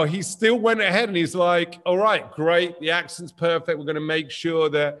somehow he still went ahead and he's like, all right, great. The accent's perfect. We're going to make sure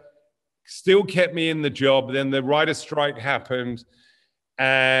that still kept me in the job. Then the writer's strike happened.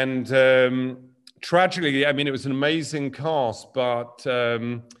 And tragically, I mean, it was an amazing cast, but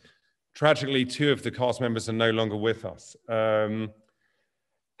tragically, 2 of the cast members are no longer with us.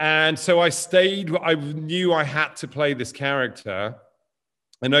 And so I stayed. I knew I had to play this character.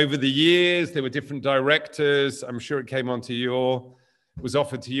 And over the years, there were different directors. I'm sure it came onto was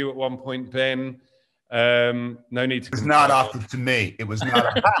offered to you at one point, Ben. No need to. It was not offered to me. It was not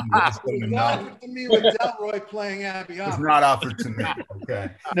offered to me. It was not offered to me with Delroy playing Abby Hoffman. It was not offered to me. Okay.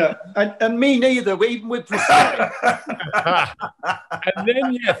 No, and me neither, even with Priscilla. And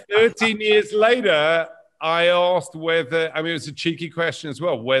then, 13 years later, I asked whether, I mean, it was a cheeky question as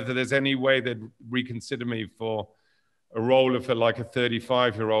well, whether there's any way they'd reconsider me for a role of like a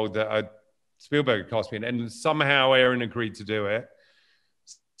 35-year-old that Spielberg cast me in. And somehow Aaron agreed to do it.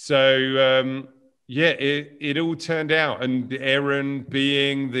 So, it all turned out, and Aaron,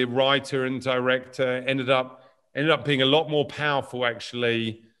 being the writer and director, ended up being a lot more powerful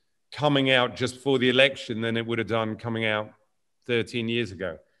actually coming out just for the election than it would have done coming out 13 years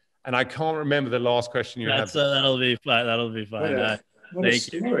ago. And I can't remember the last question you had. That'll be fine. That'll be fine. What a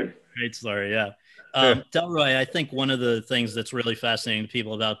story. Great story. Yeah. Delroy, I think one of the things that's really fascinating to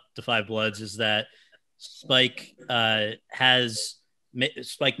people about The Five Bloods is that Spike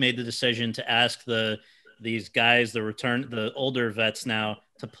made the decision to ask these guys, the older vets now,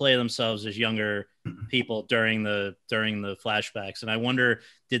 to play themselves as younger people during the flashbacks. And I wonder,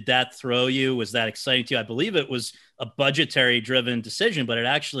 did that throw you? Was that exciting to you? I believe it was a budgetary driven decision, but it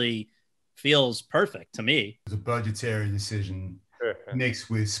actually feels perfect to me. It was a budgetary decision mixed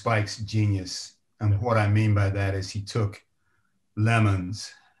with Spike's genius. And what I mean by that is he took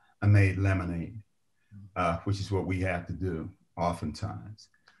lemons and made lemonade, which is what we have to do oftentimes.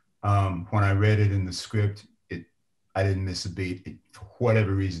 When I read it in the script, I didn't miss a beat. For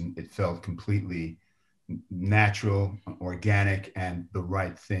whatever reason, it felt completely natural, organic, and the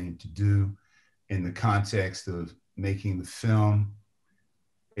right thing to do in the context of making the film.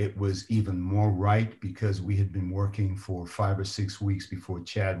 it was even more right because we had been working for 5 or 6 weeks before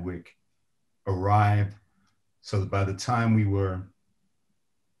Chadwick arrived. So that by the time we were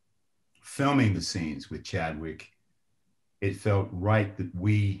filming the scenes with Chadwick, it felt right that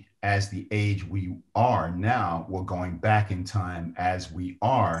we, as the age we are now, were going back in time as we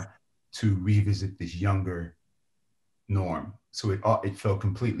are to revisit this younger Norm. So it felt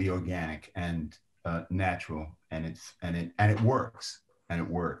completely organic and natural, and it works, and it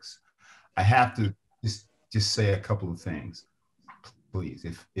works. I have to just say a couple of things, please,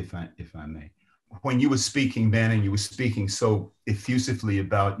 if I may. When you were speaking, Ben, and you were speaking so effusively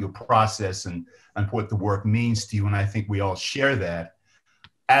about your process and what the work means to you, and I think we all share that,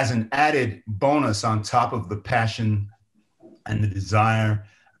 as an added bonus on top of the passion and the desire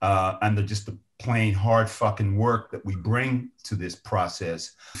and just the plain hard fucking work that we bring to this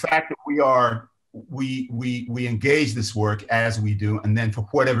process. The fact that we engage this work as we do, and then for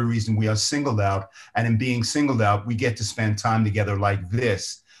whatever reason we are singled out, and in being singled out, we get to spend time together like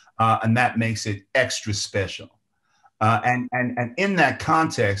this. And that makes it extra special. And in that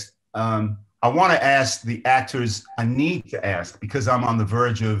context, I want to ask the actors, I need to ask, because I'm on the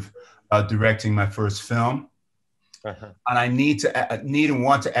verge of directing my first film. And I need and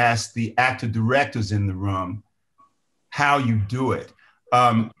want to ask the actor directors in the room how you do it.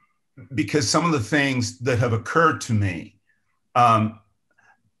 Because some of the things that have occurred to me,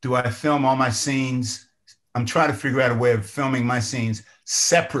 do I film all my scenes? I'm trying to figure out a way of filming my scenes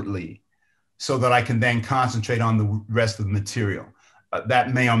separately so that I can then concentrate on the rest of the material.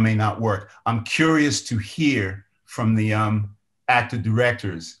 That may or may not work. I'm curious to hear from the actor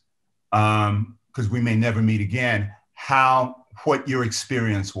directors, because we may never meet again, what your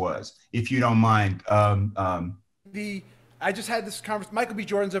experience was, if you don't mind. I just had this conversation. Michael B.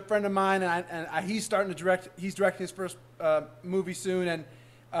 Jordan's a friend of mine, and he's starting to direct. He's directing his first movie soon, and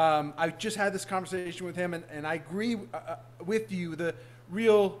I just had this conversation with him, and I agree with you. The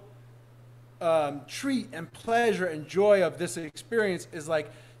real treat and pleasure and joy of this experience is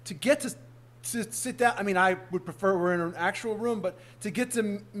like to get to sit down. I mean, I would prefer we're in an actual room, but to get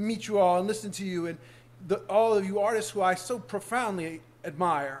to meet you all and listen to you and all of you artists who I so profoundly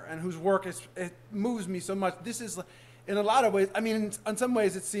admire and whose work it moves me so much. This is, in a lot of ways, I mean, in some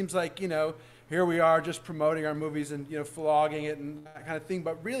ways it seems like, here we are just promoting our movies and, flogging it and that kind of thing.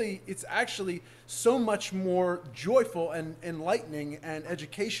 But really, it's actually so much more joyful and enlightening and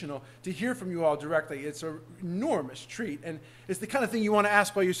educational to hear from you all directly. It's an enormous treat. And it's the kind of thing you want to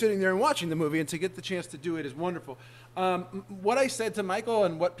ask while you're sitting there and watching the movie, and to get the chance to do it is wonderful. What I said to Michael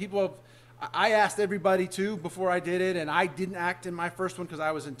and what people have, I asked everybody too before I did it, and I didn't act in my first one because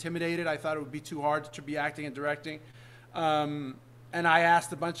I was intimidated. I thought it would be too hard to be acting and directing. And I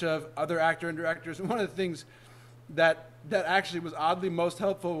asked a bunch of other actor and directors, and one of the things that actually was oddly most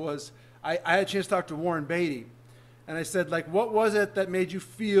helpful was I had a chance to talk to Warren Beatty, and I said, like, what was it that made you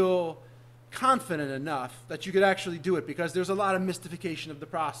feel confident enough that you could actually do it? Because there's a lot of mystification of the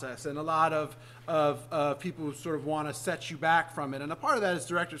process, and a lot of people who sort of want to set you back from it, and a part of that is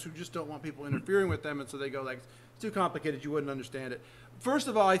directors who just don't want people interfering with them, and so they go like, it's too complicated, you wouldn't understand it. First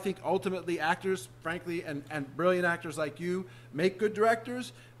of all, I think ultimately actors, frankly, and brilliant actors like you make good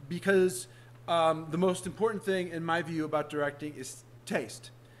directors, because the most important thing, in my view, about directing is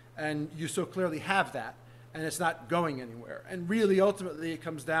taste. And you so clearly have that, and it's not going anywhere. And really, ultimately, it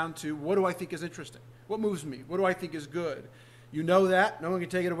comes down to, what do I think is interesting? What moves me? What do I think is good? You know that. No one can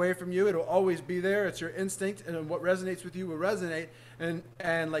take it away from you. It'll always be there. It's your instinct, and what resonates with you will resonate.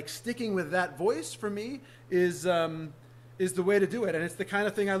 And like, sticking with that voice, for me, is the way to do it. And it's the kind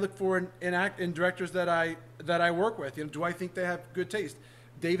of thing I look for in directors that I work with. Do I think they have good taste?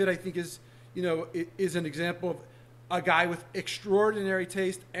 David, I think, is an example of a guy with extraordinary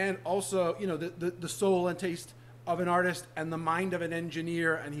taste, and also, the soul and taste of an artist and the mind of an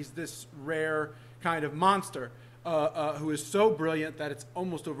engineer. And he's this rare kind of monster who is so brilliant that it's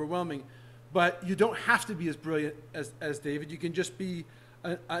almost overwhelming. But you don't have to be as brilliant as David. You can just be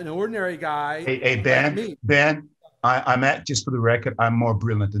an ordinary guy. Hey, Ben, like me. Ben, I'm just for the record, I'm more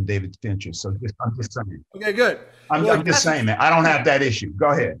brilliant than David Fincher. So I'm just saying. Okay, good. I'm just saying, man. I don't have that issue. Go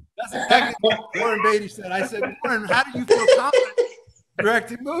ahead. That's exactly what Warren Beatty said. I said, Warren, how do you feel confident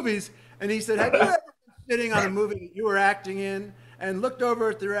directing movies? And he said, have you ever been sitting on a movie that you were acting in and looked over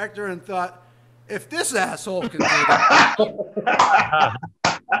at the director and thought, if this asshole can do that, keep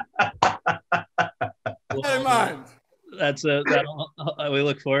that in mind. We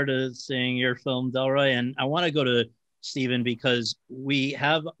look forward to seeing your film, Delroy. And I want to go to Stephen, because we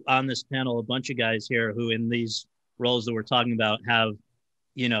have on this panel a bunch of guys here who, in these roles that we're talking about, have,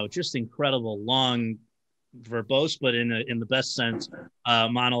 just incredible long verbose, but in the best sense,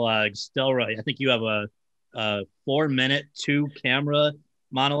 monologues. Delroy, I think you have a 4-minute 2-camera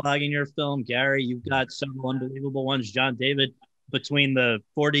monologue in your film. Gary, you've got several unbelievable ones. John David, between the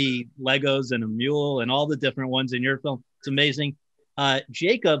 40 Legos and a mule and all the different ones in your film, it's amazing.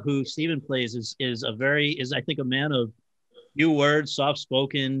 Jacob, who Stephen plays, is I think a man of few words, soft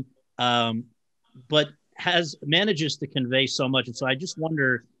spoken, but manages to convey so much. And so I just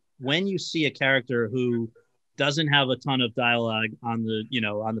wonder, when you see a character who doesn't have a ton of dialogue on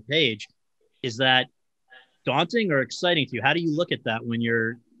the page, is that daunting or exciting to you? How do you look at that when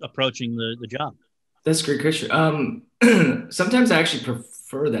you're approaching the job? That's a great question. Sometimes I actually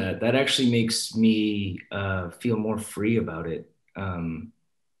prefer that. That actually makes me feel more free about it,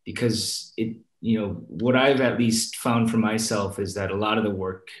 because what I've at least found for myself is that a lot of the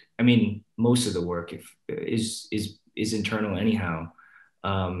work, I mean, most of the work is internal anyhow.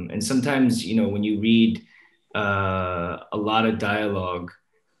 And sometimes, when you read a lot of dialogue,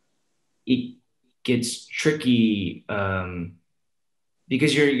 it gets tricky,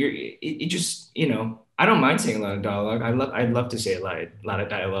 because it just, I don't mind saying a lot of dialogue. I'd love to say a lot of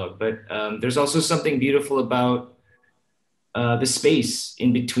dialogue, but there's also something beautiful about the space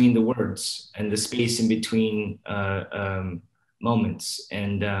in between the words and the space in between moments.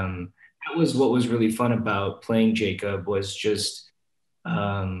 And that was what was really fun about playing Jacob, was just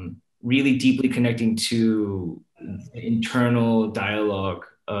really deeply connecting to the internal dialogue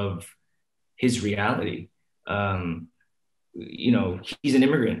of his reality. He's an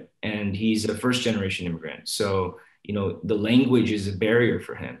immigrant and he's a first-generation immigrant. So, the language is a barrier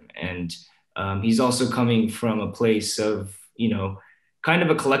for him. And he's also coming from a place of, kind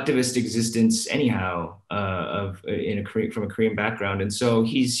of a collectivist existence anyhow, from a Korean background. And so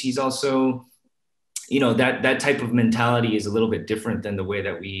he's also, that type of mentality is a little bit different than the way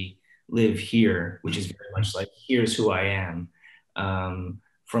that we live here, which is very much like, here's who I am.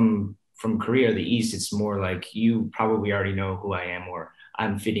 From Korea, the East, it's more like, you probably already know who I am, or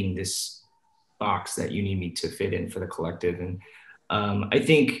I'm fitting this box that you need me to fit in for the collective. And I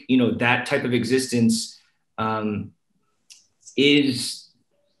think, that type of existence is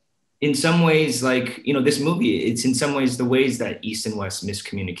in some ways like, this movie, it's in some ways the ways that East and West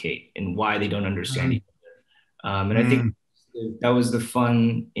miscommunicate and why they don't understand each other. And I think that was the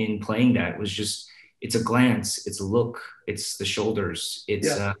fun in playing that, was just, it's a glance, it's a look, it's the shoulders, it's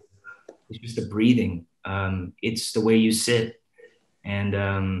just the breathing, it's the way you sit.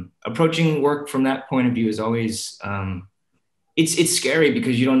 And approaching work from that point of view is always, it's scary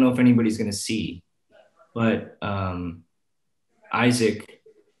because you don't know if anybody's going to see. But Isaac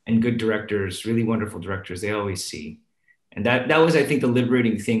and good directors, really wonderful directors, they always see. And that was, I think, the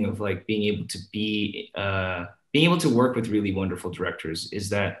liberating thing of like being able to work with really wonderful directors, is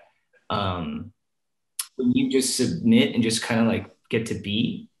that when you just submit and just kind of like get to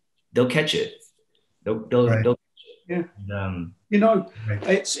be, they'll catch it. They'll yeah. And,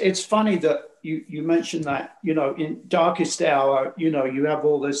 it's funny that you mentioned that, in Darkest Hour, you have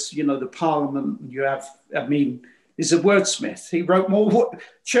all this, the Parliament, you have, he's a wordsmith. He wrote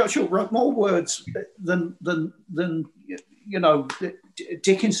Churchill wrote more words than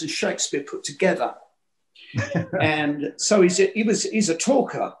Dickens and Shakespeare put together. And so he's a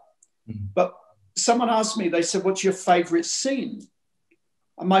talker. But someone asked me, they said, what's your favorite scene?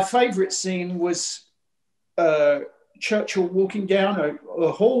 And my favorite scene was Churchill walking down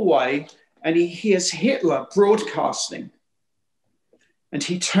a hallway and he hears Hitler broadcasting, and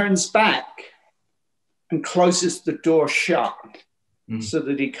he turns back and closes the door shut so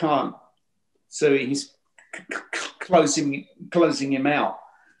that he can't. So he's closing him out.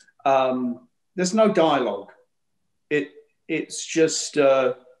 There's no dialogue. It's just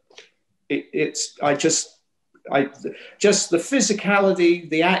just the physicality,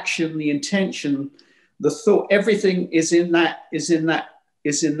 the action, the intention, the thought. Everything is in that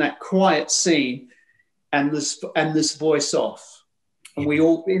quiet scene, and this voice off, and we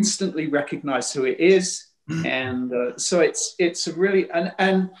all instantly recognize who it is. And so it's a really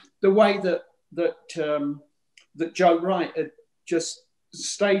and the way that Joe Wright had just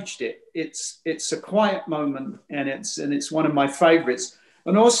staged it. It's a quiet moment, and it's one of my favorites.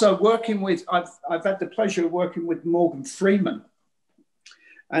 And also working with, I've had the pleasure of working with Morgan Freeman,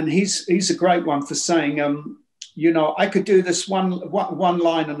 and he's a great one for saying, I could do this one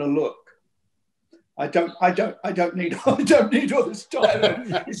line and a look. I don't need all this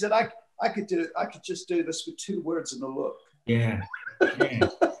dialogue. He said I could just do this with 2 words and a look. Yeah.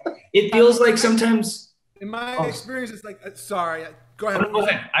 It feels like sometimes. In my experience, it's like, sorry, go ahead. Go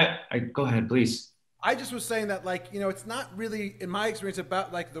ahead. Go ahead, please. I just was saying that, it's not really, in my experience,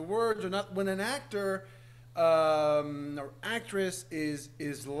 about the words, or not. When an actor or actress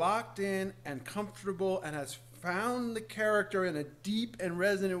is locked in and comfortable and has found the character in a deep and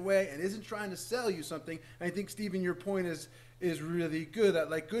resonant way and isn't trying to sell you something. And I think, Stephen, your point is really good, that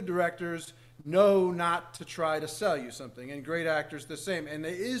like good directors know not to try to sell you something, and great actors the same. And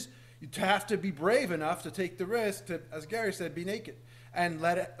you have to be brave enough to take the risk to, as Gary said, be naked and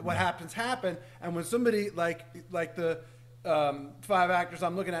let it, what happens happen. And when somebody like the 5 actors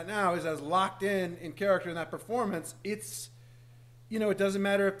I'm looking at now is as locked in character in that performance, it's, you know, it doesn't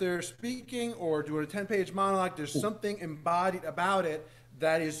matter if they're speaking or doing a 10-page monologue, there's something embodied about it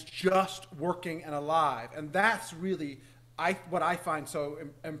that is just working and alive. And that's really what I find so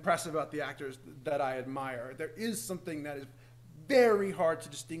impressive about the actors that I admire. There is something that is very hard to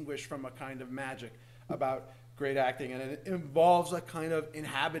distinguish from a kind of magic about great acting, and it involves a kind of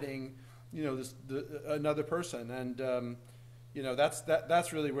inhabiting, you know, another person, and you know,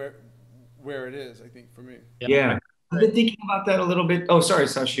 that's really where it is, I think, for me. Yeah. I've been thinking about that a little bit. Oh, sorry,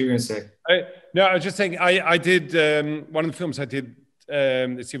 Sasha, you were gonna say. No, I was just saying, I did, one of the films I did,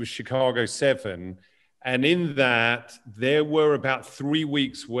 it was Chicago 7. And in that, there were about 3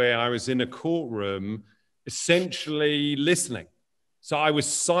 weeks where I was in a courtroom, essentially listening. So I was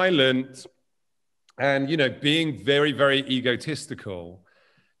silent and, you know, being very, very egotistical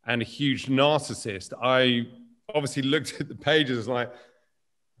and a huge narcissist. I obviously looked at the pages like,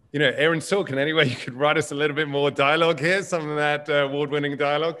 you know, Aaron Sorkin, anyway, you could write us a little bit more dialogue here, some of that award-winning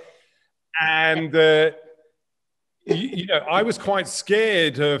dialogue. And, you know, I was quite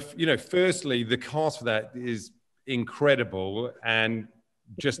scared of, you know, firstly, the cast for that is incredible. And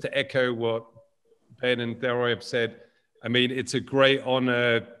just to echo what Ben and Delroy have said, I mean, it's a great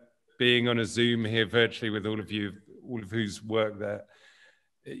honor being on a Zoom here virtually with all of you, all of whose work that,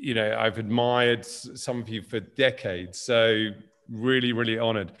 you know, I've admired some of you for decades. So really, really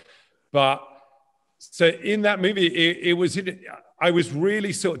honored. But so in that movie, I was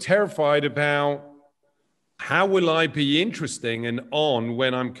really sort of terrified about how will I be interesting and on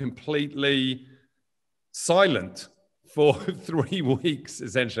when I'm completely silent for 3 weeks,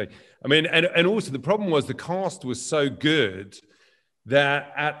 essentially. I mean, and also the problem was the cast was so good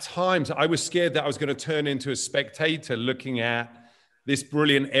that at times I was scared that I was going to turn into a spectator looking at this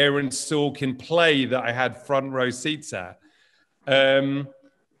brilliant Aaron Sorkin play that I had front row seats at. But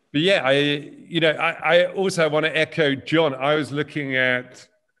yeah, I also want to echo John. I was looking at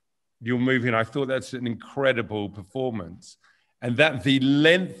your movie and I thought that's an incredible performance, and that the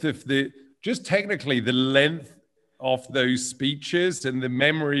length of just technically the length of those speeches and the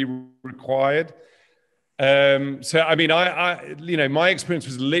memory required. So, I mean, I you know, my experience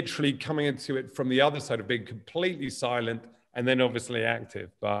was literally coming into it from the other side of being completely silent and then obviously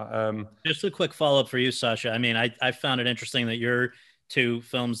active. But just a quick follow-up for you, Sasha. I mean, I found it interesting that your 2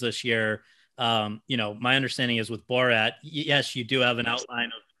 films this year, you know, my understanding is with Borat, yes, you do have an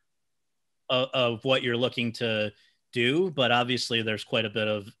outline of what you're looking to do, but obviously there's quite a bit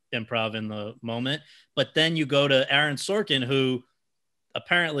of improv in the moment. But then you go to Aaron Sorkin, who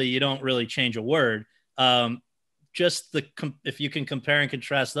apparently you don't really change a word. Just if you can compare and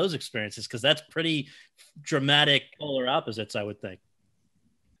contrast those experiences, because that's pretty dramatic polar opposites, I would think.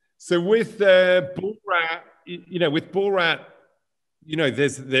 So with Borat, you know, you know,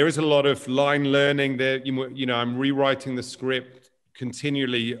 there is a lot of line learning there. You know, I'm rewriting the script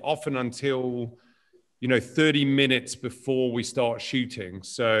continually, often until, you know, 30 minutes before we start shooting.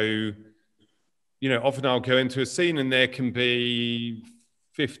 So, you know, often I'll go into a scene and there can be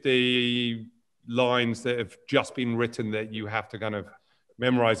 50 lines that have just been written that you have to kind of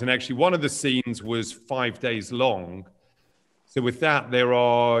memorize. And actually one of the scenes was 5 days long. So with that, there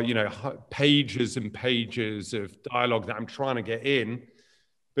are, you know, pages and pages of dialogue that I'm trying to get in.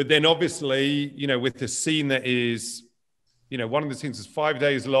 But then obviously, you know, with the scene that is, you know, one of the scenes is 5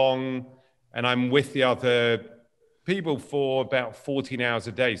 days long and I'm with the other people for about 14 hours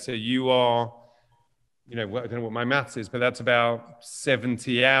a day. So you are, you know, I don't know what my maths is, but that's about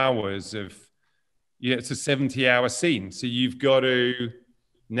 70 hours of, yeah, it's a 70-hour scene. So you've got to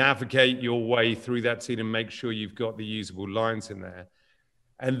navigate your way through that scene and make sure you've got the usable lines in there.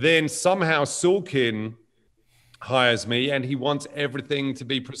 And then somehow Sorkin hires me and he wants everything to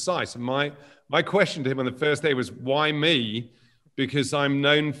be precise. And my question to him on the first day was, why me? Because I'm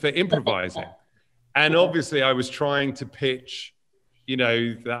known for improvising. And obviously I was trying to pitch, you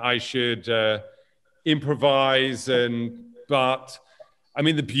know, that I should improvise, but I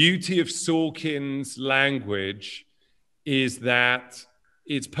mean, the beauty of Sorkin's language is that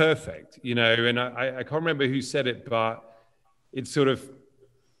it's perfect, you know, and I can't remember who said it, but it's sort of,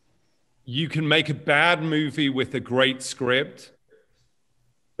 you can make a bad movie with a great script,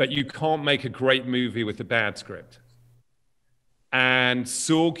 but you can't make a great movie with a bad script. And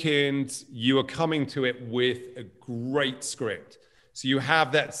Sorkin's, you are coming to it with a great script. So you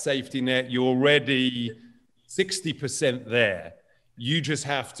have that safety net, you're already 60% there. You just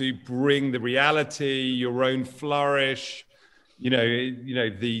have to bring the reality, your own flourish,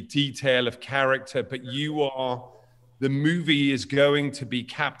 the detail of character, but the movie is going to be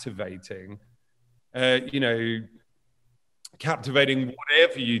captivating, captivating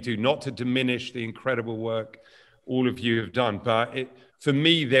whatever you do, not to diminish the incredible work all of you have done. But for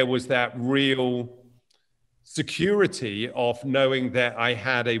me, there was that real security of knowing that I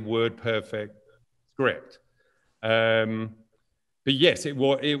had a word perfect script. But yes,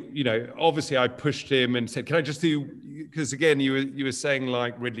 obviously I pushed him and said, can I just do, because again, you were saying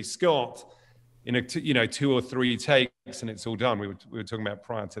like Ridley Scott in 2 or 3 takes and it's all done. We were talking about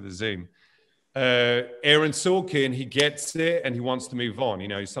prior to the Zoom. Aaron Sorkin, he gets it and he wants to move on.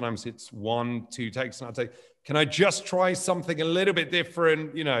 Sometimes it's 1, 2 takes and I'd say, can I just try something a little bit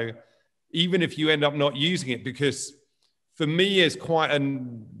different, even if you end up not using it? Because for me, as quite a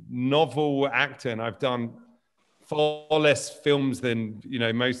novel actor, and I've done far less films than,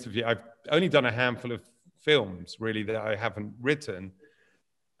 most of you. I've only done a handful of films, really, that I haven't written.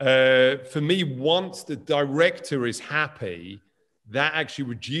 For me, once the director is happy, that actually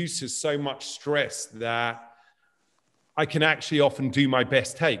reduces so much stress that I can actually often do my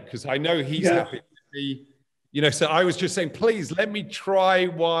best take because I know he's happy to be. So I was just saying, please let me try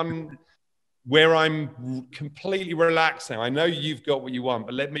one where I'm completely relaxed now. I know you've got what you want,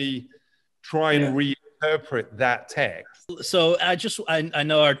 but let me try and reinterpret that text. So I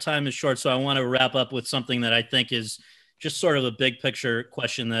know our time is short, so I want to wrap up with something that I think is just sort of a big picture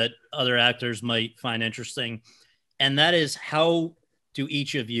question that other actors might find interesting. And that is, how do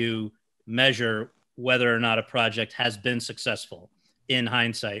each of you measure whether or not a project has been successful in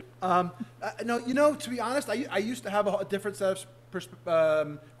hindsight? No, to be honest, I used to have a different set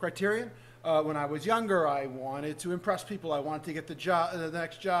of criterion. When I was younger, I wanted to impress people. I wanted to get the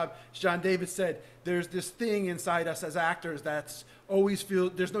next job. As John David said, there's this thing inside us as actors that's always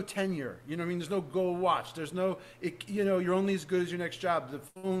there's no tenure. There's no gold watch. There's no, you're only as good as your next job. The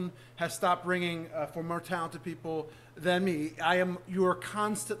phone has stopped ringing for more talented people than me. You are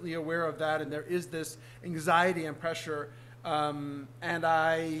constantly aware of that, and there is this anxiety and pressure. And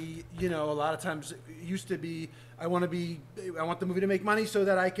I, a lot of times it used to be, I want the movie to make money so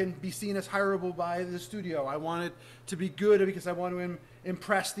that I can be seen as hireable by the studio. I want it to be good because I want to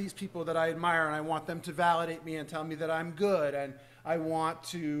impress these people that I admire, and I want them to validate me and tell me that I'm good. And I want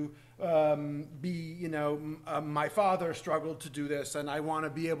to be, my father struggled to do this, and I want to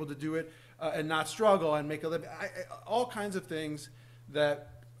be able to do it and not struggle and make a living. All kinds of things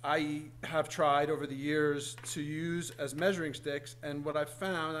that I have tried over the years to use as measuring sticks. And what I've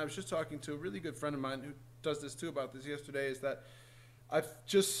found, I was just talking to a really good friend of mine who does this too about this yesterday, is that I've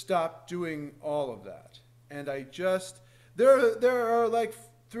just stopped doing all of that. And there are like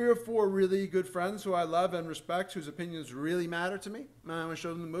 3 or 4 really good friends who I love and respect, whose opinions really matter to me. I want to show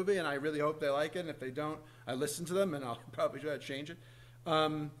them the movie, and I really hope they like it. And if they don't, I listen to them, and I'll probably try to change it.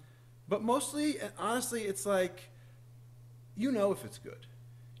 But mostly, and honestly, it's like, if it's good.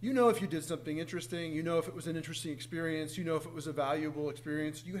 If you did something interesting, if it was an interesting experience, if it was a valuable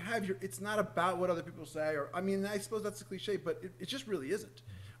experience. It's not about what other people say, I suppose that's a cliche, but it just really isn't.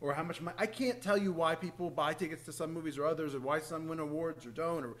 Or how much money. I can't tell you why people buy tickets to some movies or others, or why some win awards or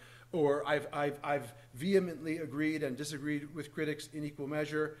don't, or I've vehemently agreed and disagreed with critics in equal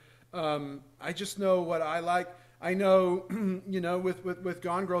measure. I just know what I like. I know, with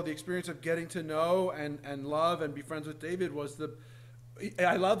Gone Girl, the experience of getting to know and love and be friends with David was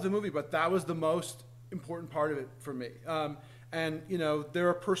I love the movie, but that was the most important part of it for me. And there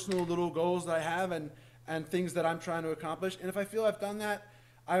are personal little goals that I have and things that I'm trying to accomplish. And if I feel I've done that,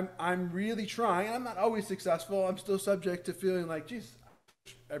 I'm really trying. And I'm not always successful. I'm still subject to feeling like, geez,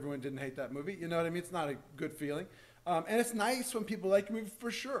 everyone didn't hate that movie. You know what I mean? It's not a good feeling. And it's nice when people like your movie,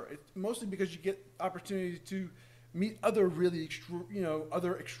 for sure. It's mostly because you get opportunities to meet other really,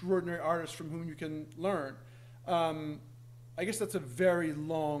 other extraordinary artists from whom you can learn. I guess that's a very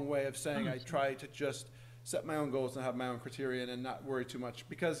long way of saying I try to just set my own goals and have my own criterion and not worry too much.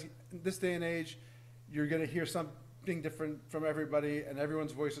 Because in this day and age, you're going to hear something different from everybody, and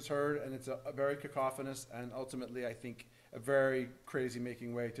everyone's voice is heard, and it's a very cacophonous and ultimately, I think, a very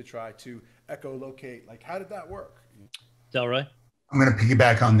crazy-making way to try to echolocate. Like, how did that work? Delroy? I'm going to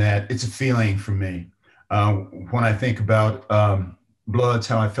piggyback on that. It's a feeling for me. When I think about Bloods,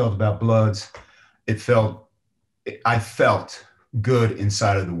 how I felt about Bloods, I felt good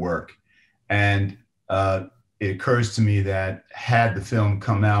inside of the work. And it occurs to me that had the film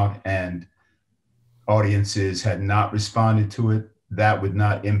come out and audiences had not responded to it, that would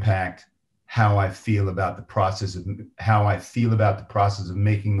not impact how I feel about the process of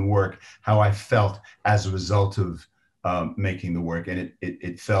making the work, how I felt as a result of making the work, and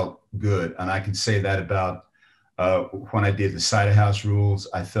it felt good. And I can say that about when I did the Cider House Rules.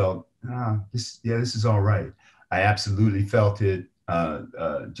 I felt this is all right. I absolutely felt it.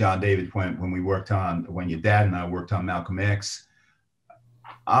 John David, when your dad and I worked on Malcolm X,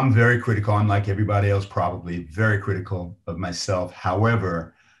 I'm very critical. I'm like everybody else, probably very critical of myself.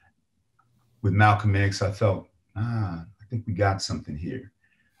 However, with Malcolm X, I felt, I think we got something here.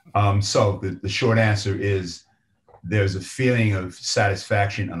 So the short answer is there's a feeling of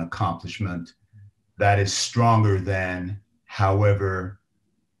satisfaction and accomplishment that is stronger than the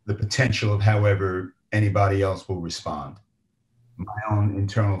potential of however anybody else will respond. My own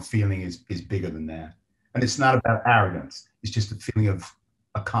internal feeling is bigger than that. And it's not about arrogance. It's just a feeling of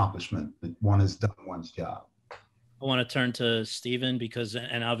accomplishment that one has done one's job. I want to turn to Stephen because,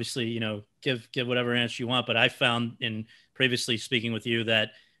 and obviously, you know, give whatever answer you want, but I found in previously speaking with you that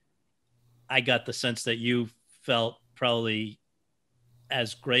I got the sense that you felt probably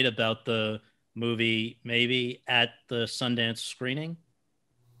as great about the movie maybe at the Sundance screening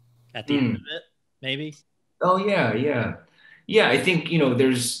at the end of it, maybe. Oh yeah. I think, you know,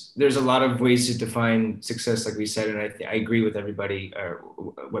 there's a lot of ways to define success, like we said, and I agree with everybody,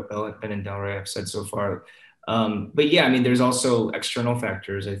 what Ben and Delroy have said so far. But yeah, I mean, there's also external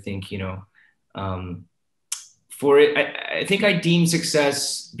factors. I think, you know, for it, I think I deem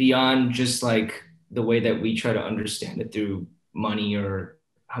success beyond just like the way that we try to understand it through money or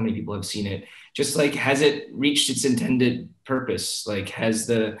how many people have seen it. Just like, has it reached its intended purpose? Like, has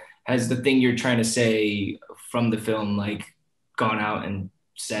the thing you're trying to say from the film, like, gone out and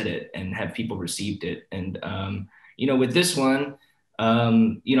said it, and have people received it? And, you know, with this one,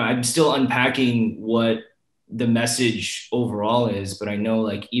 you know, I'm still unpacking what the message overall is, but I know,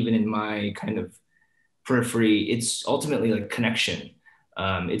 like, even in my kind of periphery, it's ultimately like connection.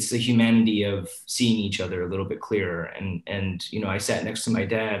 It's the humanity of seeing each other a little bit clearer. And, you know, I sat next to my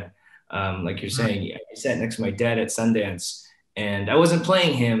dad, like you're saying, I sat next to my dad at Sundance, and I wasn't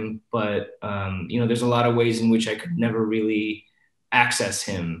playing him, but, you know, there's a lot of ways in which I could never really access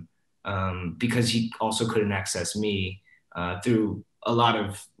him, because he also couldn't access me, through a lot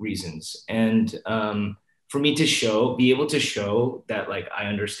of reasons. And, for me to be able to show that, like, I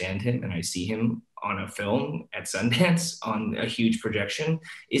understand him and I see him on a film at Sundance on a huge projection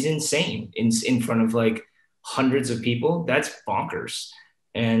is insane, in front of like hundreds of people. That's bonkers.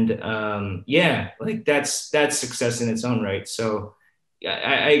 And yeah, like that's success in its own right. So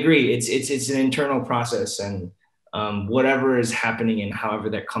I agree. It's an internal process, and whatever is happening and however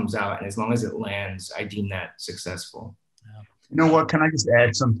that comes out, and as long as it lands, I deem that successful. You know what? Can I just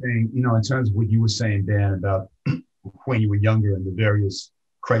add something? You know, in terms of what you were saying, Dan, about when you were younger and the various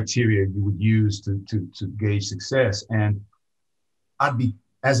criteria you would use to gauge success. And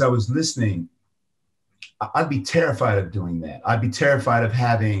as I was listening, I'd be terrified of doing that. I'd be terrified of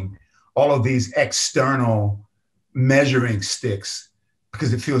having all of these external measuring sticks,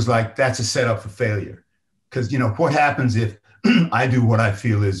 because it feels like that's a setup for failure. Because, you know, what happens if I do what I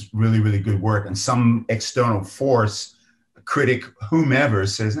feel is really, really good work, and some external force, critic, whomever,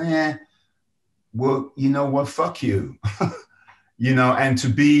 says, well, you know what, fuck you. You know, and to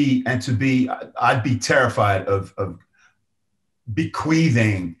be, I'd be terrified of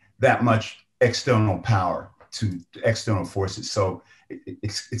bequeathing that much external power to external forces. So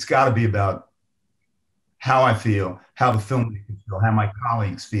it's got to be about how I feel, how the filmmakers feel, how my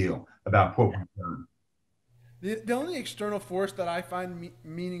colleagues feel about what we've done. The only external force that I find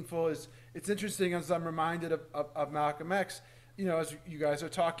meaningful is, it's interesting as I'm reminded of Malcolm X. You know, as you guys are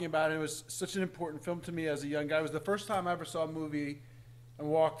talking about it, it was such an important film to me as a young guy. It was the first time I ever saw a movie and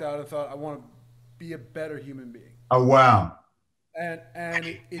walked out and thought, I want to be a better human being. Oh, wow. And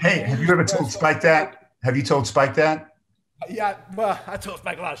hey, have you ever told Spike that? Have you told Spike that? Yeah, well, I told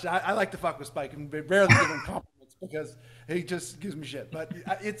Spike a lot of shit. I like to fuck with Spike and rarely give him compliments because he just gives me shit. But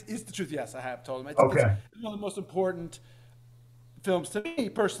it's the truth. Yes, I have told him. It's one of the most important films to me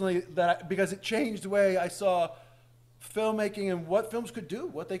personally, because it changed the way I saw filmmaking and what films could do,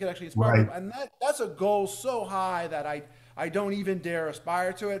 what they could actually inspire. Right. And that's a goal so high that I don't even dare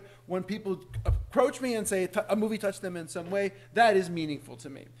aspire to it. When people approach me and say a movie touched them in some way, that is meaningful to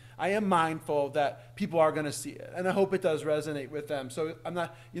me. I am mindful that people are going to see it, and I hope it does resonate with them. So I'm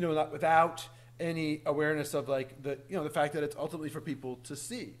not, not without any awareness of like the fact that it's ultimately for people to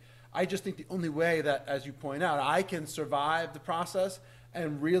see. I just think the only way that, as you point out, I can survive the process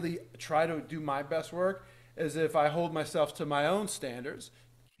and really try to do my best work is if I hold myself to my own standards,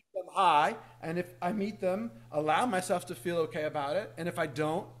 keep them high, and if I meet them, allow myself to feel okay about it. And if I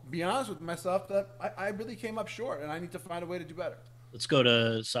don't, be honest with myself that I really came up short and I need to find a way to do better. Let's go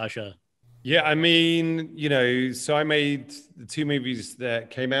to Sasha. Yeah, I mean, you know, so I made the two movies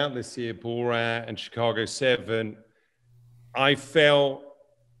that came out this year, Borat and Chicago 7. I felt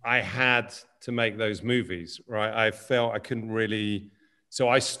I had to make those movies, right? I felt I couldn't really, so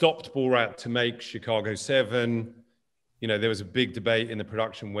I stopped Borat to make Chicago 7. You know, there was a big debate in the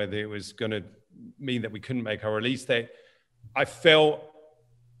production whether it was going to mean that we couldn't make our release date. I felt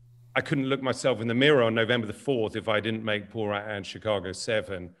I couldn't look myself in the mirror on November the 4th if I didn't make Borat and Chicago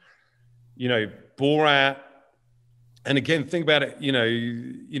 7. You know, Borat, and again, think about it, you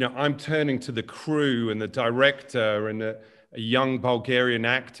know, I'm turning to the crew and the director and a young Bulgarian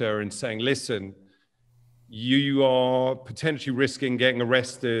actor and saying, listen, you are potentially risking getting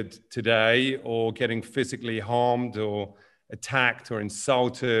arrested today or getting physically harmed or attacked or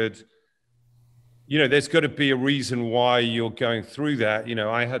insulted. You know, there's got to be a reason why you're going through that. You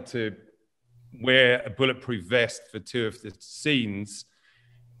know, I had to wear a bulletproof vest for 2 of the scenes.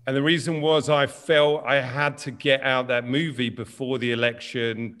 And the reason was I felt I had to get out that movie before the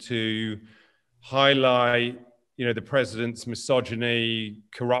election to highlight, you know, the president's misogyny,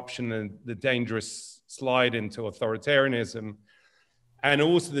 corruption, and the dangerous slide into authoritarianism, and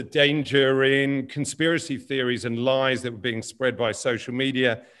also the danger in conspiracy theories and lies that were being spread by social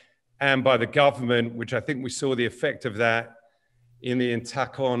media and by the government, which I think we saw the effect of that in the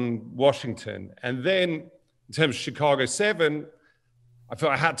attack on Washington. And then in terms of Chicago 7, I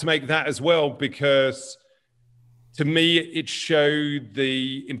felt I had to make that as well because to me, it showed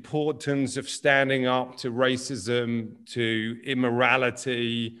the importance of standing up to racism, to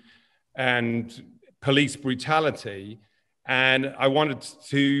immorality, and police brutality. And I wanted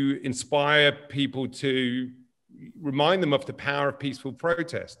to inspire people to remind them of the power of peaceful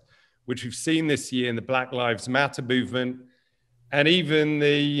protest, which we've seen this year in the Black Lives Matter movement. And even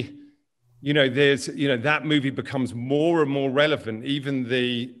the, you know, there's, you know, that movie becomes more and more relevant. Even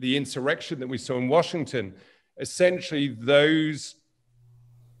the insurrection that we saw in Washington, essentially those,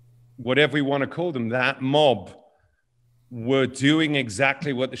 whatever we want to call them, that mob were doing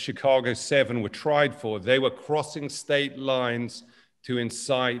exactly what the Chicago 7 were tried for. They were crossing state lines to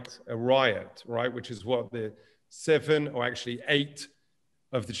incite a riot, right? Which is what the 7, or actually 8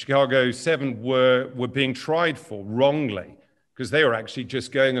 of the Chicago 7 were being tried for wrongly, because they were actually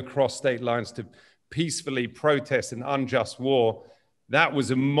just going across state lines to peacefully protest an unjust war. That was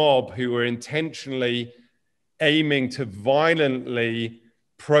a mob who were intentionally aiming to violently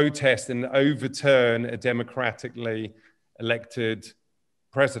protest and overturn a democratically elected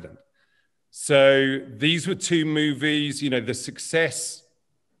president. So these were 2 movies. You know, the success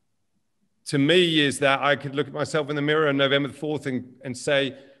to me is that I could look at myself in the mirror on November the 4th and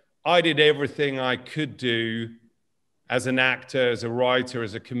say, I did everything I could do as an actor, as a writer,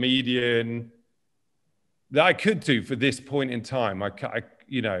 as a comedian, that I could do for this point in time. I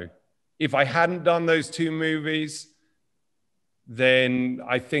you know, if I hadn't done those 2 movies, then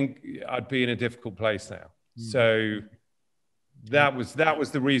I think I'd be in a difficult place now. So that was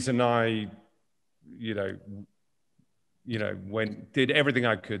the reason I, you know, did everything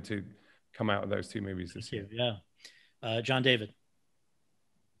I could to come out of those 2 movies this year. Yeah. John David.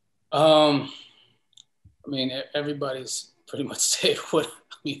 I mean, everybody's pretty much said what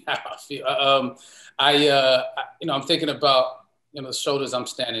how I feel. You know, I'm thinking about, you know, the shoulders I'm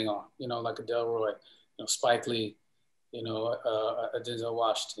standing on. You know, like a Delroy, you know, Spike Lee, you know, Denzel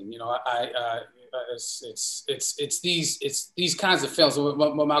Washington. You know, it's these kinds of films.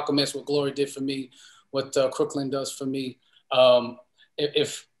 What Malcolm X, what Glory did for me, what Crooklyn does for me.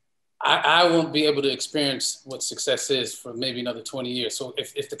 If I won't be able to experience what success is for maybe another 20 years. So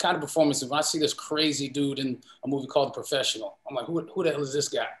if the kind of performance, if I see this crazy dude in a movie called The Professional, I'm like, who the hell is this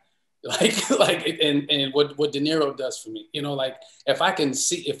guy? And what De Niro does for me, you know, like if I can,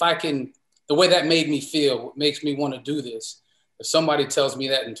 the way that made me feel, makes me want to do this. If somebody tells me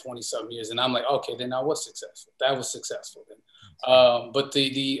that in 20 something years and I'm like, okay, then I was successful. That was successful then. But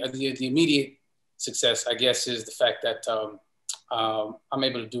the immediate success, I guess, is the fact that, I'm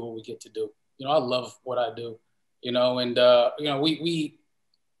able to do what we get to do. You know, I love what I do, you know, and, you know, we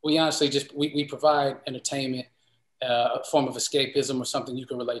honestly just, we provide entertainment, a form of escapism or something you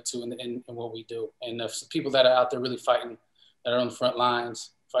can relate to in what we do. And if people that are out there really fighting, that are on the front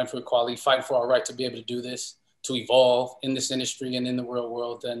lines, fighting for equality, fighting for our right to be able to do this, to evolve in this industry and in the real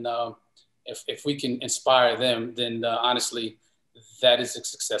world, then if we can inspire them, then honestly, that is a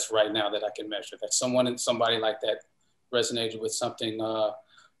success right now that I can measure. That somebody like that resonated with something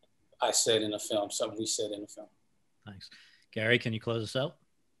I said in a film, something we said in a film. Thanks. Gary, can you close us out?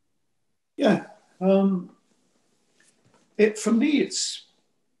 Yeah. For me,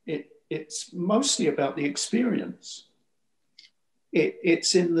 it's mostly about the experience.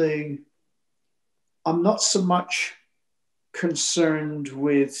 It's in the, I'm not so much concerned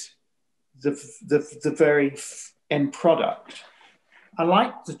with the very end product. I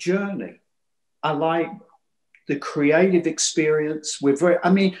like the journey. I like the creative experience.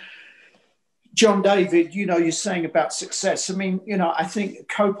 John David, you're saying about success. I think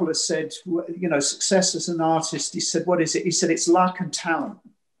Coppola said, success as an artist, he said, what is it? He said, it's luck and talent.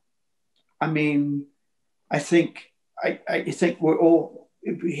 I think we're all,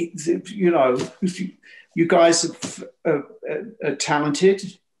 you guys are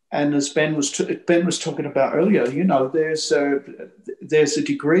talented. And as Ben was talking about earlier, there's a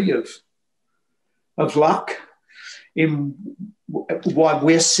degree of luck in why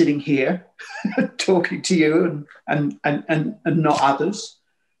we're sitting here talking to you and not others.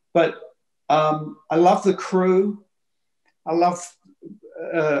 But I love the crew. I love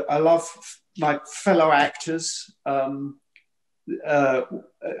my fellow actors. Mank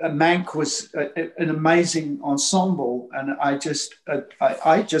was an amazing ensemble, and I just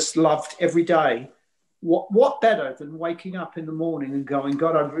loved every day. What better than waking up in the morning and going,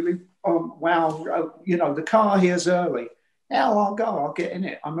 God, I really, wow, the car here's early. Now I'll go, I'll get in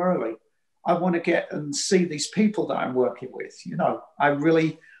it. I'm early. I want to get and see these people that I'm working with. I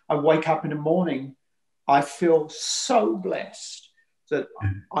wake up in the morning, I feel so blessed that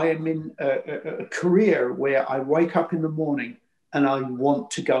I am in a career where I wake up in the morning and I want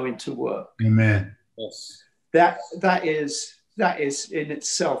to go into work. Amen. Yes. That is in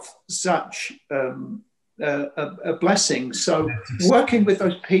itself such a blessing. So working with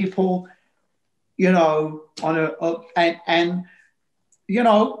those people,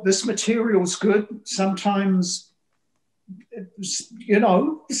 this material's good. Sometimes,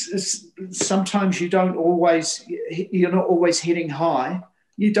 sometimes you're not always hitting high.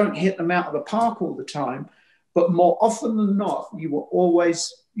 You don't hit them out of the park all the time. But more often than not, you'll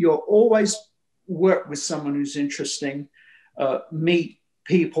always work with someone who's interesting, meet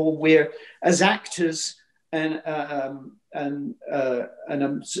people where, as actors, and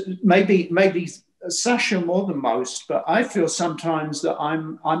maybe Sasha more than most, but I feel sometimes that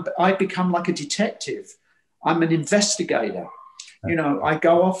I become like a detective. I'm an investigator. I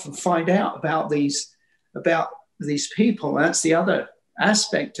go off and find out about these people. That's the other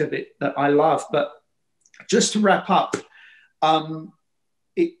aspect of it that I love. But just to wrap up, I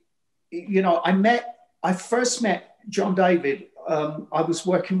first met John David. I was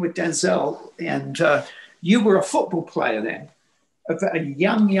working with Denzel, and you were a football player then, a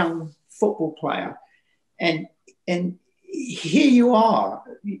young football player, and here you are.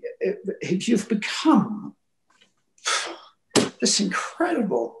 You've become this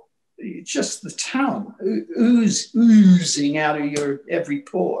incredible, just the talent oozing out of your every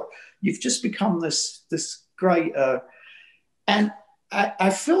pore. You've just become this great, and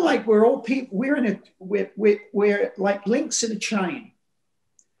I feel like we're all people. We're like links in a chain.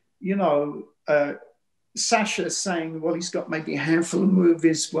 Sasha is saying, well, he's got maybe a handful of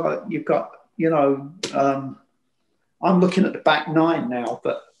movies. Well, you've got, I'm looking at the back nine now,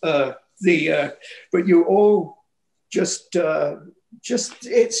 but but you're all just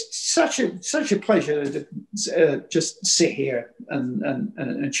it's such a pleasure to just sit here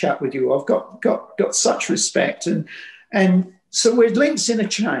and chat with you. I've got such respect, and so we're links in a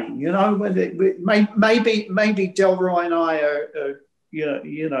chain, maybe Delroy and I are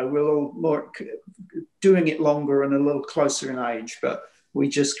we're all more doing it longer and a little closer in age, but we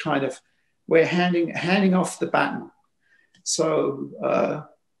just we're handing off the baton. So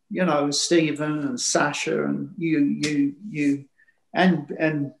Stephen and Sasha and you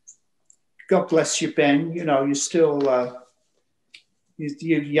and God bless you, Ben. You're still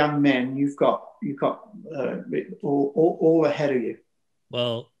you young men. You've got all ahead of you.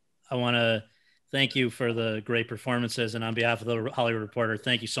 Well, I want to thank you for the great performances, and on behalf of the Hollywood Reporter,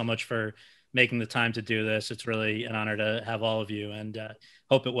 thank you so much for making the time to do this. It's really an honor to have all of you, and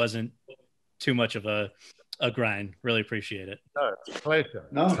hope it wasn't too much of a grind. Really appreciate it. No, it's a pleasure.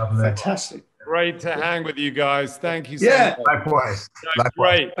 No, fantastic. Great to hang with you guys. Thank you so much. Likewise. No,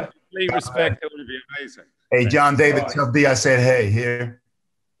 great. Complete respect. It would be amazing. Hey, John David, tell D I said hey here.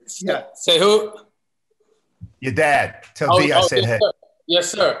 Yeah. Say who? Your dad. Tell D I said yes, hey. Sir.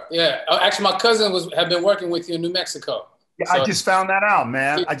 Yes, sir. Yeah. Actually, my cousin have been working with you in New Mexico. Yeah, so, I just found that out,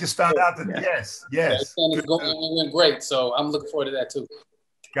 man. I just found out that yes. It's going great. So I'm looking forward to that too.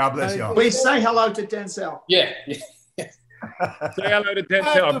 God bless y'all. Please say hello to Denzel. Yeah. Say hello to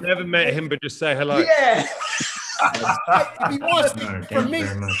Denzel. I've never met him, but just say hello. Yeah. If he wants to, for me,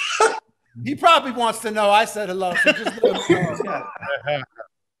 he probably wants to know I said hello. So just let him know.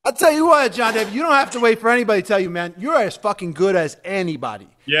 I'll tell you what, John David, you don't have to wait for anybody to tell you, man. You're as fucking good as anybody.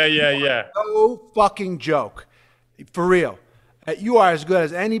 Yeah. No fucking joke. For real. You are as good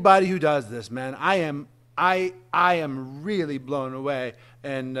as anybody who does this, man. I am really blown away.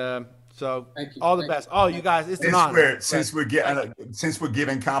 And so all the best. Oh, you guys, it's an honor. Since we're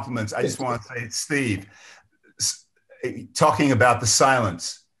giving compliments, I just want to say, Steve, talking about the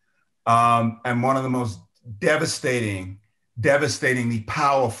silence, and one of the most devastatingly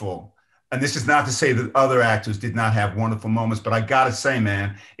powerful, and this is not to say that other actors did not have wonderful moments, but I gotta say,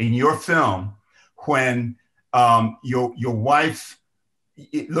 man, in your film, when your wife,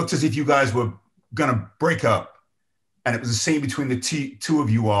 it looked as if you guys were gonna break up, and it was a scene between the two of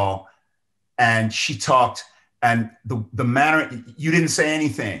you all, and she talked, and the manner, you didn't say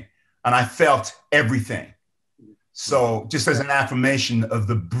anything, and I felt everything. So just as an affirmation of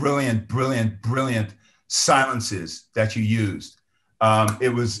the brilliant silences that you used,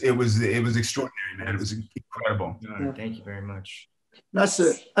 it was extraordinary, man. It was incredible. Thank you very much.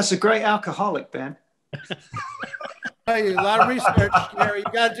 That's a great alcoholic, Ben. A lot of research, Gary. You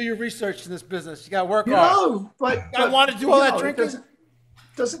got to do your research in this business. You got to work hard. No, but I want to do all that drinking.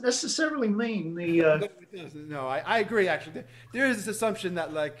 Doesn't necessarily mean the. No, I agree. Actually, there is this assumption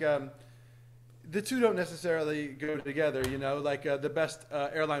that like the two don't necessarily go together. You know, like the best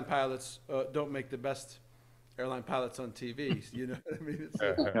airline pilots don't make the best airline pilots on TV. You know what I mean?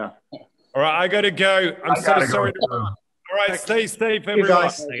 Yeah. All right, I got to go. I'm so sorry. All right, stay safe, everyone.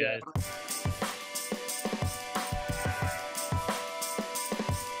 Hey guys.